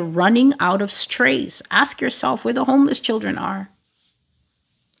because they're running out of strays. Ask yourself where the homeless children are.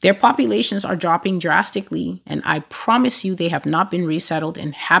 Their populations are dropping drastically, and I promise you they have not been resettled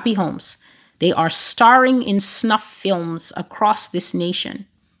in happy homes. They are starring in snuff films across this nation.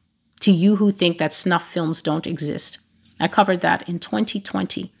 To you who think that snuff films don't exist. I covered that in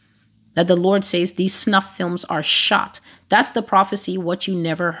 2020. That the Lord says these snuff films are shot. That's the prophecy, what you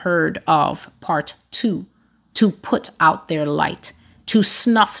never heard of, part 2. To put out their light. To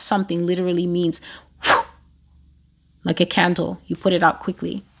snuff something literally means whew, like a candle. You put it out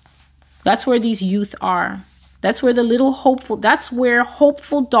quickly. That's where these youth are. That's where that's where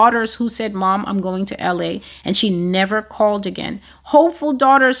hopeful daughters who said, Mom, I'm going to LA, and she never called again. Hopeful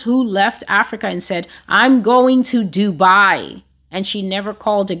daughters who left Africa and said, I'm going to Dubai, and she never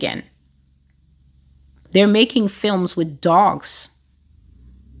called again. They're making films with dogs.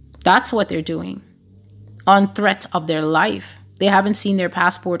 That's what they're doing. On threat of their life. They haven't seen their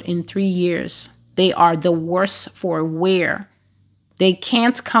passport in 3 years. They are the worse for wear. They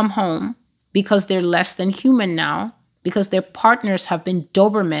can't come home because they're less than human now, because their partners have been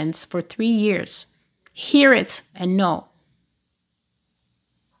Dobermans for 3 years. Hear it and know.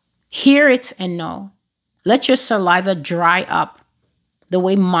 Hear it and know. Let your saliva dry up the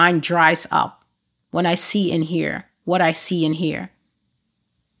way mine dries up when I see and hear what I see and hear.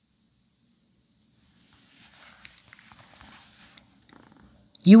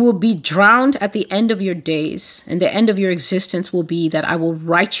 You will be drowned at the end of your days, and the end of your existence will be that I will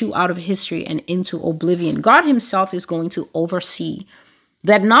write you out of history and into oblivion. God himself is going to oversee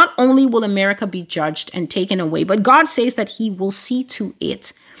that not only will America be judged and taken away, but God says that he will see to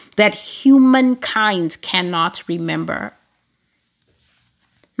it that humankind cannot remember.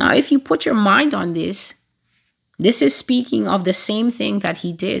 Now, if you put your mind on this, this is speaking of the same thing that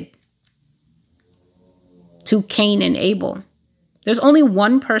he did to Cain and Abel. There's only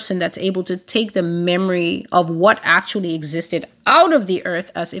one person that's able to take the memory of what actually existed out of the earth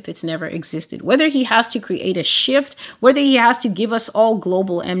as if it's never existed. Whether he has to create a shift, whether he has to give us all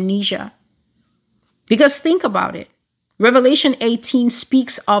global amnesia. Because think about it. Revelation 18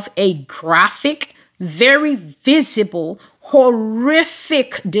 speaks of a graphic, very visible,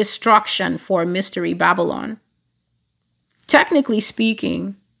 horrific destruction for Mystery Babylon. Technically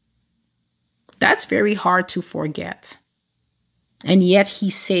speaking, that's very hard to forget. And yet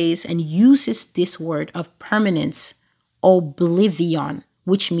he says and uses this word of permanence, oblivion,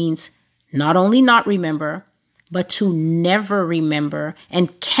 which means not only not remember, but to never remember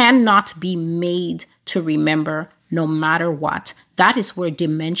and cannot be made to remember no matter what. That is where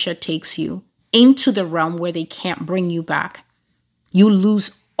dementia takes you, into the realm where they can't bring you back. You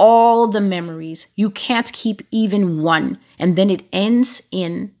lose all the memories. You can't keep even one. And then it ends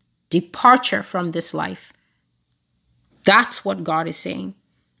in departure from this life. That's what God is saying.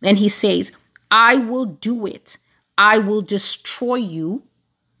 And he says, I will do it. I will destroy you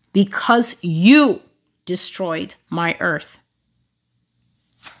because you destroyed my earth.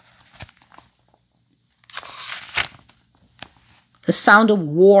 The sound of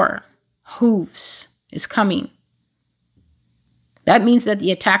war, hooves, is coming. That means that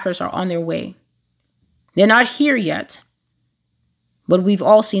the attackers are on their way. They're not here yet, but we've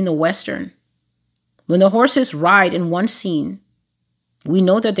all seen the Western. When the horses ride in one scene, we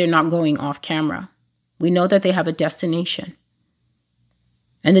know that they're not going off camera. We know that they have a destination.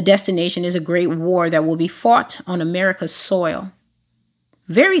 And the destination is a great war that will be fought on America's soil.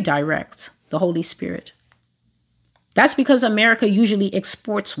 Very direct, the Holy Spirit. That's because America usually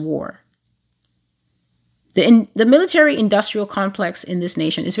exports war. The military-industrial complex in this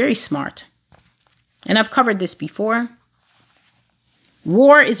nation is very smart. And I've covered this before.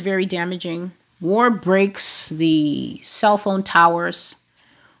 War is very damaging. War breaks the cell phone towers.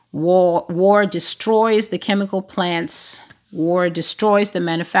 War destroys the chemical plants. War destroys the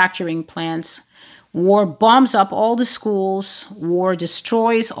manufacturing plants. War bombs up all the schools. War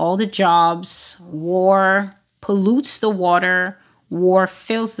destroys all the jobs. War pollutes the water. War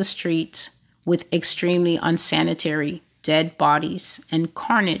fills the streets with extremely unsanitary dead bodies and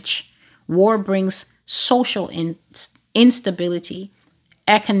carnage. War brings social instability,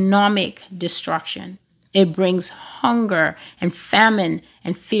 economic destruction. It brings hunger and famine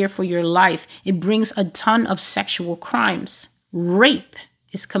and fear for your life. It brings a ton of sexual crimes. Rape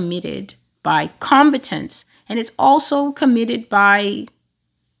is committed by combatants, and it's also committed by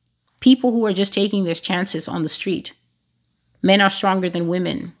People who are just taking their chances on the street. Men are stronger than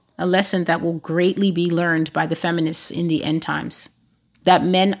women, a lesson that will greatly be learned by the feminists in the end times. That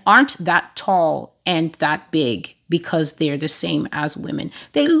men aren't that tall and that big because they're the same as women.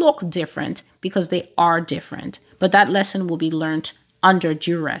 They look different because they are different. But that lesson will be learned under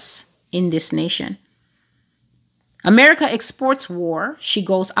duress in this nation. America exports war. She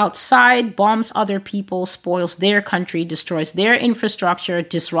goes outside, bombs other people, spoils their country, destroys their infrastructure,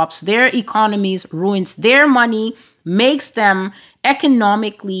 disrupts their economies, ruins their money, makes them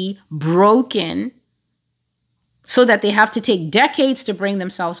economically broken so that they have to take decades to bring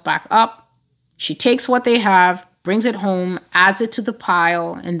themselves back up. She takes what they have, brings it home, adds it to the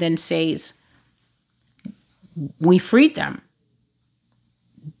pile, and then says, we freed them.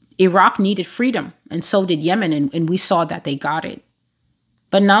 Iraq needed freedom, and so did Yemen, and we saw that they got it.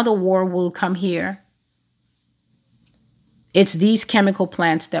 But now the war will come here. It's these chemical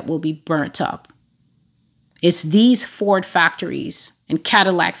plants that will be burnt up. It's these Ford factories and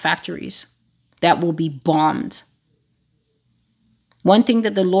Cadillac factories that will be bombed. One thing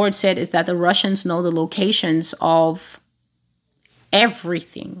that the Lord said is that the Russians know the locations of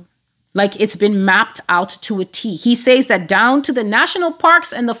everything. Like it's been mapped out to a T. He says that down to the national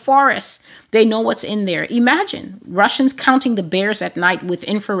parks and the forests, they know what's in there. Imagine Russians counting the bears at night with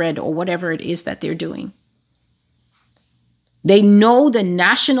infrared or whatever it is that they're doing. They know the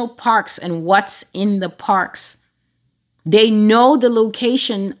national parks and what's in the parks. They know the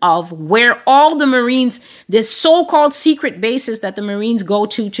location of where all the Marines, the so-called secret bases that the Marines go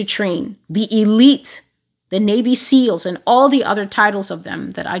to train, the elite, the Navy SEALs, and all the other titles of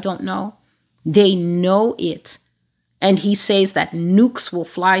them that I don't know. They know it. And he says that nukes will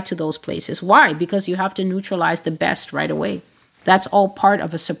fly to those places. Why? Because you have to neutralize the best right away. That's all part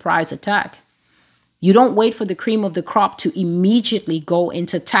of a surprise attack. You don't wait for the cream of the crop to immediately go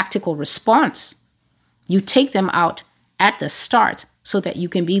into tactical response. You take them out at the start so that you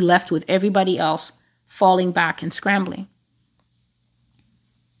can be left with everybody else falling back and scrambling.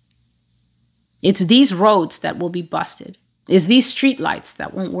 It's these roads that will be busted. It's these street lights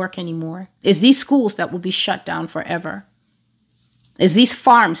that won't work anymore. It's these schools that will be shut down forever. It's these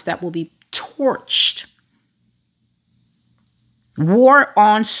farms that will be torched. War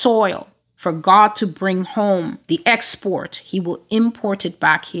on soil for God to bring home the export. He will import it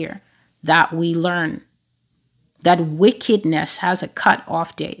back here. That we learn. That wickedness has a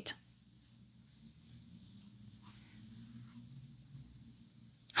cut-off date.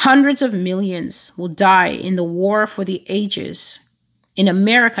 Hundreds of millions will die in the war for the ages in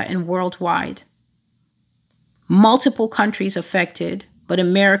America and worldwide. Multiple countries affected, but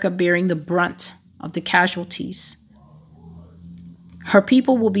America bearing the brunt of the casualties. Her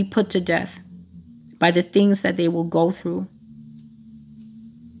people will be put to death by the things that they will go through.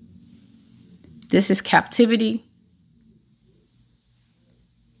 This is captivity.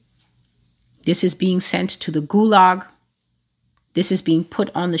 This is being sent to the gulag. This is being put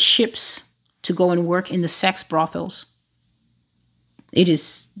on the ships to go and work in the sex brothels. It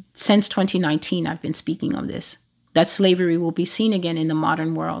is since 2019 I've been speaking of this. That slavery will be seen again in the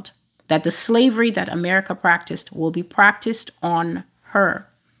modern world. That the slavery that America practiced will be practiced on her.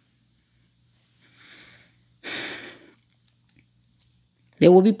 They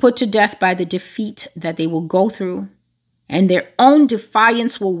will be put to death by the defeat that they will go through, and their own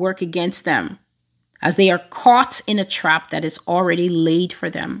defiance will work against them as they are caught in a trap that is already laid for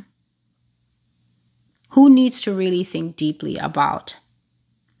them. Who needs to really think deeply about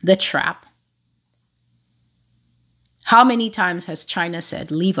the trap? How many times has China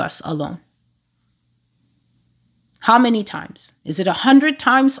said, leave us alone? How many times? Is it 100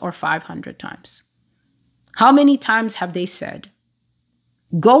 times or 500 times? How many times have they said,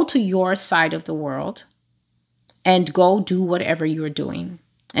 go to your side of the world and go do whatever you're doing?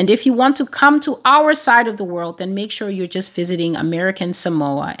 And if you want to come to our side of the world, then make sure you're just visiting American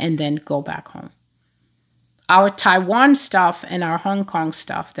Samoa and then go back home. Our Taiwan stuff and our Hong Kong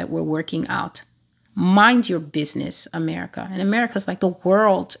stuff that we're working out. Mind your business, America. And America's like, the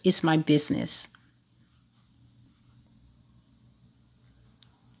world is my business.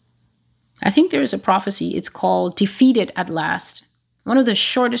 I think there is a prophecy. It's called Defeated at Last. One of the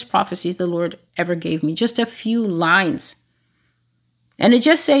shortest prophecies the Lord ever gave me. Just a few lines. And it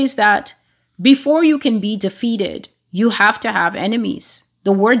just says that before you can be defeated, you have to have enemies.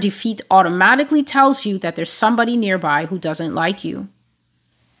 The word defeat automatically tells you that there's somebody nearby who doesn't like you.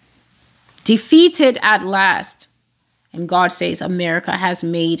 Defeated at last. And God says America has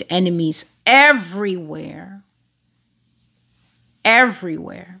made enemies everywhere.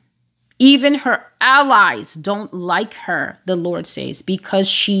 Everywhere. Even her allies don't like her, the Lord says, because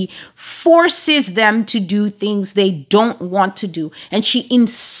she forces them to do things they don't want to do. And she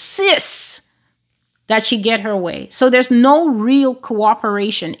insists that she get her way. So there's no real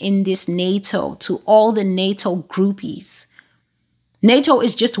cooperation in this NATO to all the NATO groupies. NATO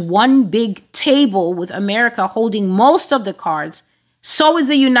is just one big table with America holding most of the cards. So is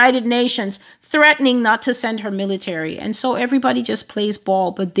the United Nations threatening not to send her military. And so everybody just plays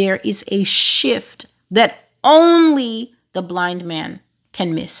ball. But there is a shift that only the blind man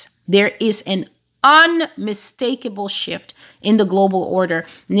can miss. There is an unmistakable shift in the global order.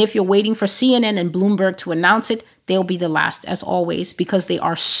 And if you're waiting for CNN and Bloomberg to announce it, they'll be the last, as always, because they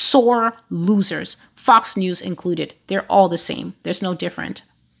are sore losers. Fox News included. They're all the same. There's no difference.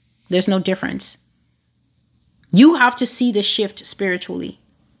 You have to see the shift spiritually.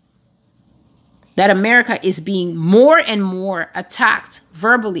 That America is being more and more attacked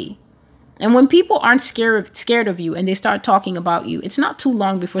verbally. And when people aren't scared of you and they start talking about you, it's not too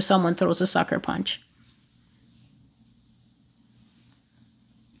long before someone throws a sucker punch.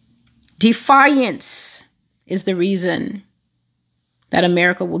 Defiance is the reason that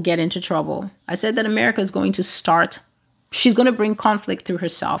America will get into trouble. I said that America is going to she's going to bring conflict through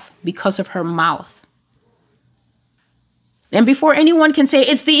herself because of her mouth. And before anyone can say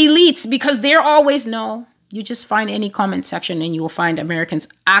it's the elites, because they're always, no, you just find any comment section and you will find Americans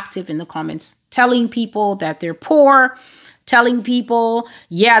active in the comments, telling people that they're poor, telling people,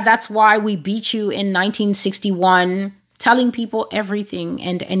 yeah, that's why we beat you in 1961, telling people everything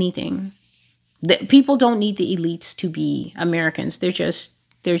and anything. People don't need the elites to be Americans. They're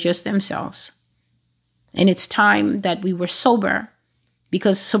just themselves. And it's time that we were sober,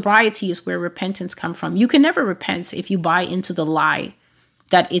 because sobriety is where repentance comes from. You can never repent if you buy into the lie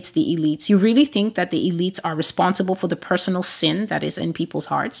that it's the elites. You really think that the elites are responsible for the personal sin that is in people's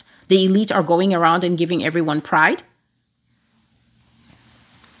hearts? The elites are going around and giving everyone pride?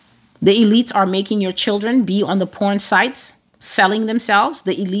 The elites are making your children be on the porn sites, selling themselves?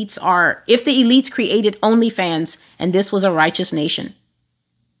 The elites are, if the elites created OnlyFans and this was a righteous nation,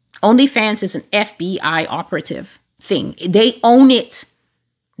 OnlyFans is an FBI operative thing. They own it.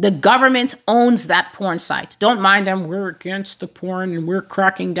 The government owns that porn site. Don't mind them. We're against the porn and we're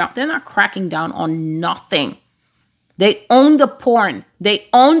cracking down. They're not cracking down on nothing. They own the porn. They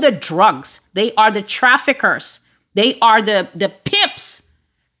own the drugs. They are the traffickers. They are the pimps.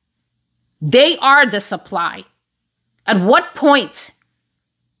 They are the supply. At what point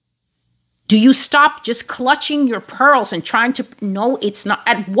do you stop just clutching your pearls and trying to... No, it's not.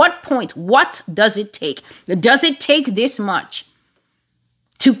 At what point? What does it take? Does it take this much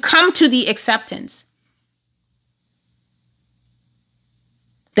to come to the acceptance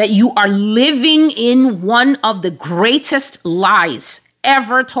that you are living in one of the greatest lies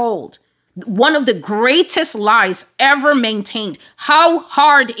ever told, one of the greatest lies ever maintained? How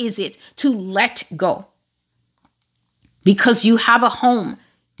hard is it to let go? Because you have a home.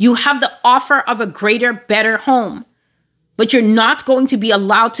 You have the offer of a greater, better home. But you're not going to be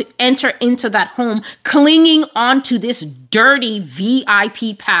allowed to enter into that home clinging on to this dirty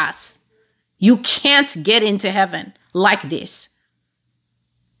VIP pass. You can't get into heaven like this.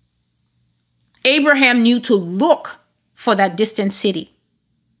 Abraham knew to look for that distant city.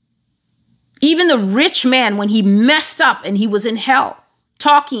 Even the rich man, when he messed up and he was in hell,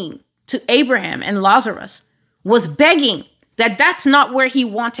 talking to Abraham and Lazarus, was begging that that's not where he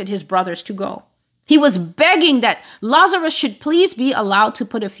wanted his brothers to go. He was begging that Lazarus should please be allowed to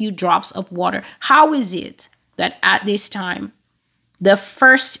put a few drops of water. How is it that at this time, the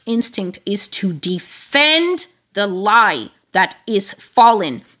first instinct is to defend the lie that is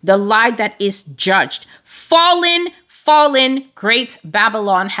fallen, the lie that is judged? Fallen, great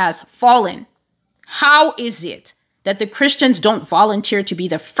Babylon has fallen. How is it that the Christians don't volunteer to be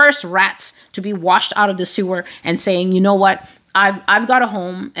the first rats to be washed out of the sewer and saying, you know what? I've got a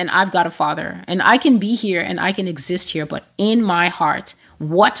home and I've got a father and I can be here and I can exist here. But in my heart,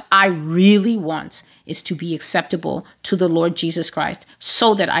 what I really want is to be acceptable to the Lord Jesus Christ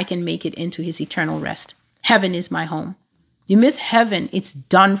so that I can make it into his eternal rest. Heaven is my home. You miss heaven, it's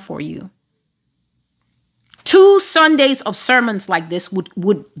done for you. 2 Sundays of sermons like this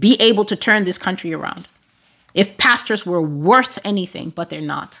would be able to turn this country around. If pastors were worth anything, but they're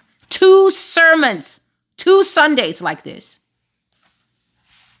not. 2 sermons, 2 Sundays like this.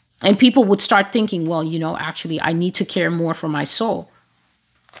 And people would start thinking, well, actually, I need to care more for my soul.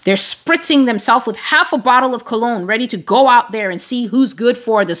 They're spritzing themselves with half a bottle of cologne, ready to go out there and see who's good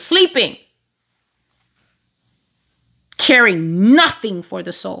for the sleeping. Caring nothing for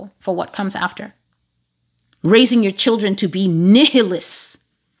the soul, for what comes after. Raising your children to be nihilists.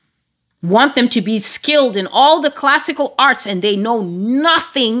 want them to be skilled in all the classical arts, and they know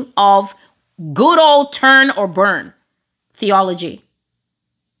nothing of good old turn or burn theology.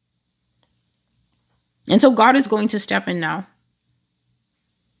 And so God is going to step in now.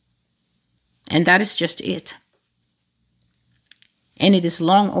 And that is just it. And it is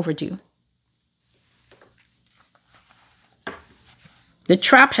long overdue. The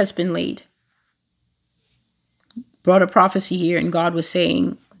trap has been laid. Brought a prophecy here, and God was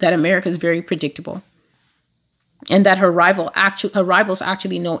saying that America is very predictable. And that her rivals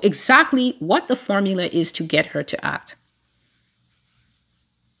actually know exactly what the formula is to get her to act.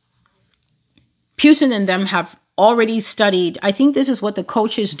 Putin and them have already studied. I think this is what the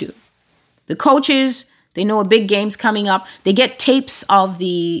coaches do. The coaches, they know a big game's coming up. They get tapes of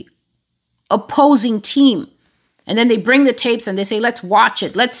the opposing team. And then they bring the tapes and they say, let's watch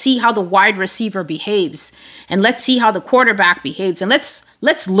it. Let's see how the wide receiver behaves. And let's see how the quarterback behaves. And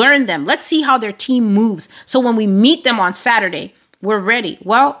let's learn them. Let's see how their team moves. So when we meet them on Saturday, we're ready.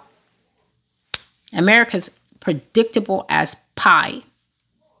 Well, America's predictable as pie.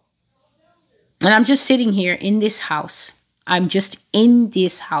 And I'm just sitting here in this house. I'm just in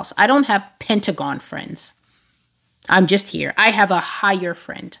this house. I don't have Pentagon friends. I'm just here. I have a higher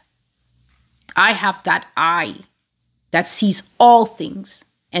friend. I have that eye that sees all things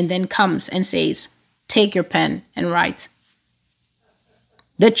and then comes and says, take your pen and write.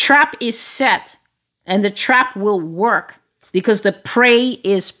 The trap is set and the trap will work because the prey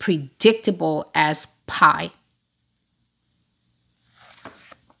is predictable as pie.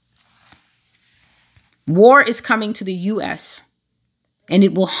 War is coming to the U.S. and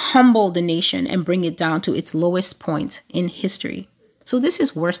it will humble the nation and bring it down to its lowest point in history. So this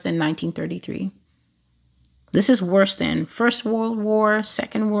is worse than 1933. This is worse than First World War,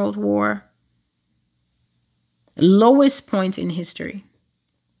 Second World War. Lowest point in history.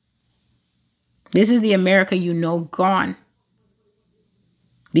 This is the America you know gone.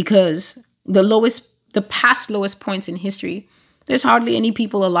 Because the past lowest points in history, there's hardly any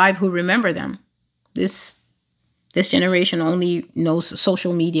people alive who remember them. This generation only knows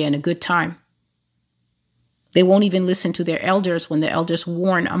social media and a good time. They won't even listen to their elders when the elders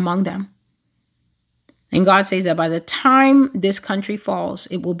warn among them. And God says that by the time this country falls,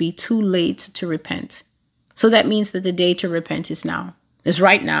 it will be too late to repent. So that means that the day to repent is now. Is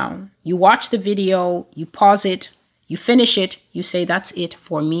right now. You watch the video, you pause it, you finish it, you say, that's it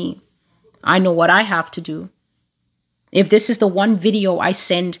for me. I know what I have to do. If this is the one video I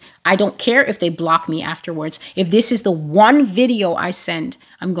send, I don't care if they block me afterwards. If this is the one video I send,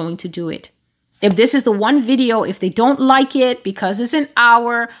 I'm going to do it. If this is the one video, if they don't like it because it's an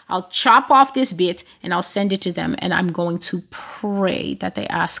hour, I'll chop off this bit and I'll send it to them. And I'm going to pray that they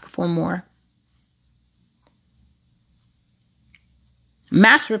ask for more.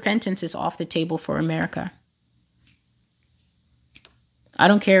 Mass repentance is off the table for America. I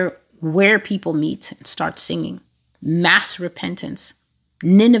don't care where people meet and start singing. Mass repentance,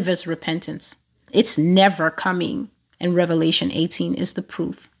 Nineveh's repentance. It's never coming. And Revelation 18 is the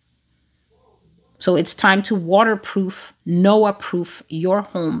proof. So it's time to waterproof, Noah-proof your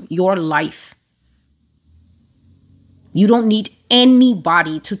home, your life. You don't need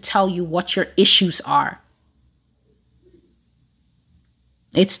anybody to tell you what your issues are.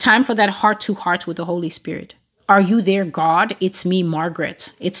 It's time for that heart-to-heart with the Holy Spirit. Are you there, God? It's me, Margaret.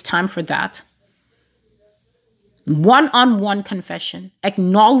 It's time for that. One-on-one confession,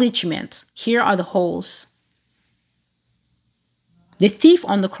 acknowledgement. Here are the holes. The thief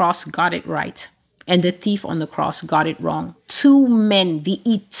on the cross got it right, and the thief on the cross got it wrong. Two men, the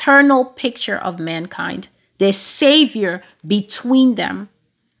eternal picture of mankind, their savior between them,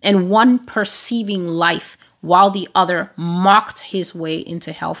 and one perceiving life while the other mocked his way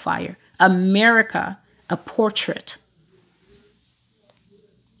into hellfire. America, a portrait.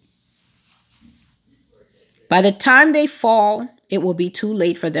 By the time they fall, it will be too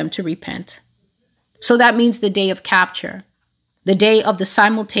late for them to repent. So that means the day of capture, the day of the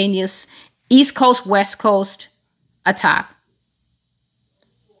simultaneous East Coast, West Coast attack.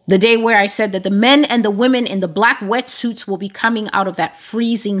 The day where I said that the men and the women in the black wetsuits will be coming out of that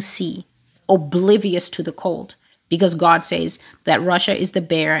freezing sea, oblivious to the cold, because God says that Russia is the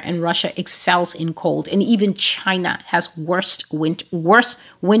bear and Russia excels in cold. And even China has worse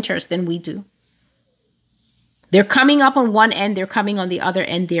winters than we do. They're coming up on one end, they're coming on the other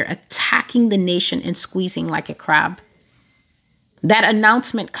end, they're attacking the nation and squeezing like a crab. That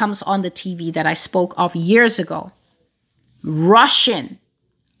announcement comes on the TV that I spoke of years ago. Russian,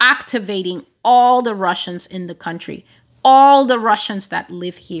 activating all the Russians in the country, all the Russians that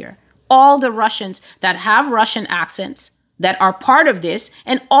live here, all the Russians that have Russian accents, that are part of this,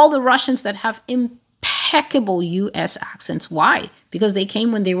 and all the Russians that have impeccable US accents. Why? Because they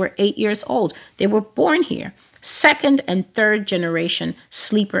came when they were 8 years old. They were born here. Second and third generation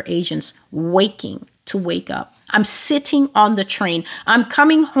sleeper agents waking to wake up. I'm sitting on the train. I'm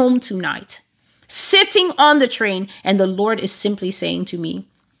coming home tonight. Sitting on the train, and the Lord is simply saying to me,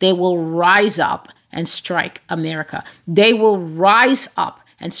 they will rise up and strike America. They will rise up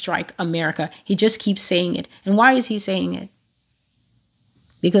and strike America. He just keeps saying it. And why is he saying it?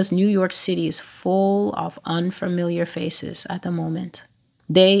 Because New York City is full of unfamiliar faces at the moment.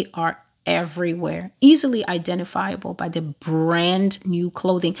 They are everywhere, easily identifiable by the brand new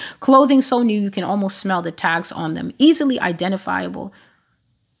clothing. Clothing so new you can almost smell the tags on them. Easily identifiable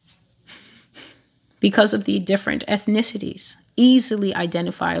because of the different ethnicities. Easily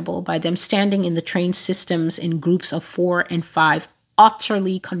identifiable by them standing in the train systems in groups of 4 and 5,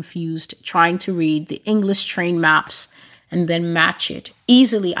 utterly confused, trying to read the English train maps and then match it.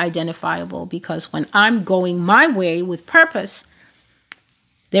 Easily identifiable because when I'm going my way with purpose,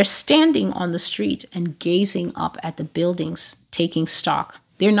 they're standing on the street and gazing up at the buildings, taking stock.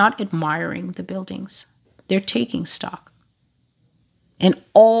 They're not admiring the buildings. They're taking stock. And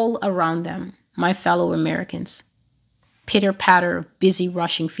all around them, my fellow Americans, pitter patter of busy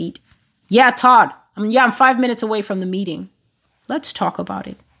rushing feet. Yeah, Todd. I'm 5 minutes away from the meeting. Let's talk about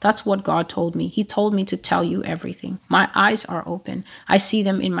it. That's what God told me. He told me to tell you everything. My eyes are open. I see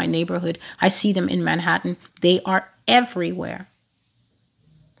them in my neighborhood. I see them in Manhattan. They are everywhere.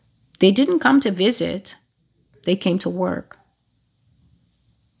 They didn't come to visit. They came to work.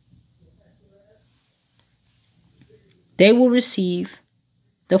 They will receive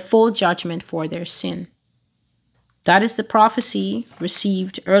the full judgment for their sin. That is the prophecy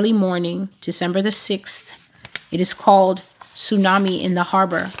received early morning, December the 6th. It is called Tsunami in the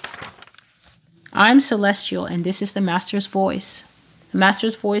Harbor. I'm Celestial, and this is the Master's Voice. The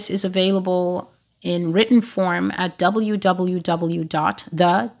Master's Voice is available in written form at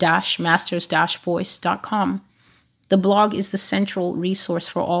www.the-masters-voice.com. The blog is the central resource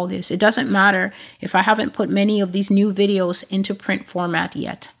for all this. It doesn't matter if I haven't put many of these new videos into print format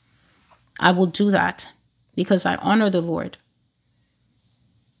yet. I will do that because I honor the Lord.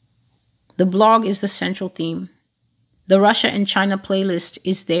 The blog is the central theme. The Russia and China playlist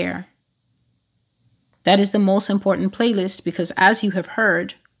is there. That is the most important playlist because, as you have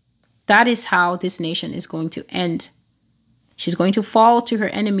heard, that is how this nation is going to end. She's going to fall to her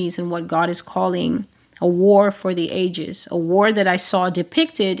enemies in what God is calling a war for the ages, a war that I saw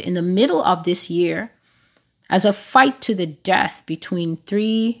depicted in the middle of this year as a fight to the death between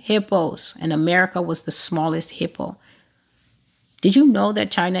 3 hippos, and America was the smallest hippo. Did you know that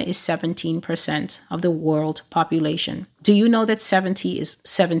China is 17% of the world population? Do you know that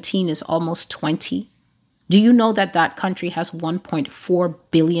 17 is almost 20? Do you know that that country has 1.4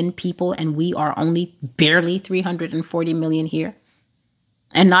 billion people and we are only barely 340 million here?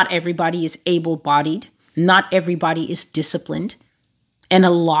 And not everybody is able-bodied. Not everybody is disciplined. And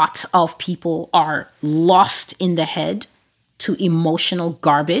a lot of people are lost in the head to emotional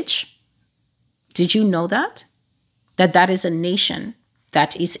garbage. Did you know that? That is a nation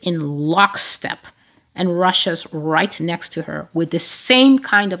that is in lockstep, and Russia's right next to her with the same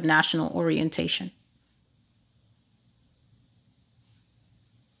kind of national orientation.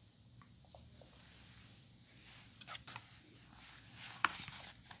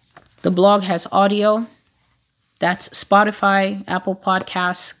 The blog has audio. That's Spotify, Apple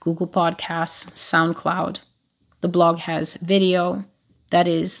Podcasts, Google Podcasts, SoundCloud. The blog has video. That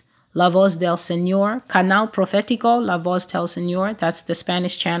is La Voz del Señor, Canal Profético, La Voz del Señor. That's the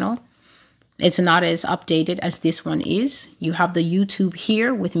Spanish channel. It's not as updated as this one is. You have the YouTube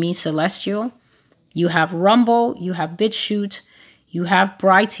here with me, Celestial. You have Rumble, you have BitChute, you have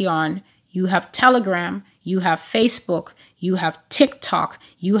Brighteon, you have Telegram, you have Facebook, you have TikTok,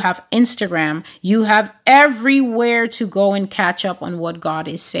 you have Instagram, you have everywhere to go and catch up on what God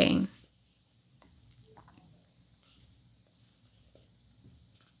is saying.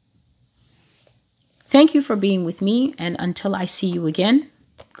 Thank you for being with me, and until I see you again,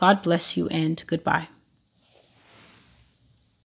 God bless you and goodbye.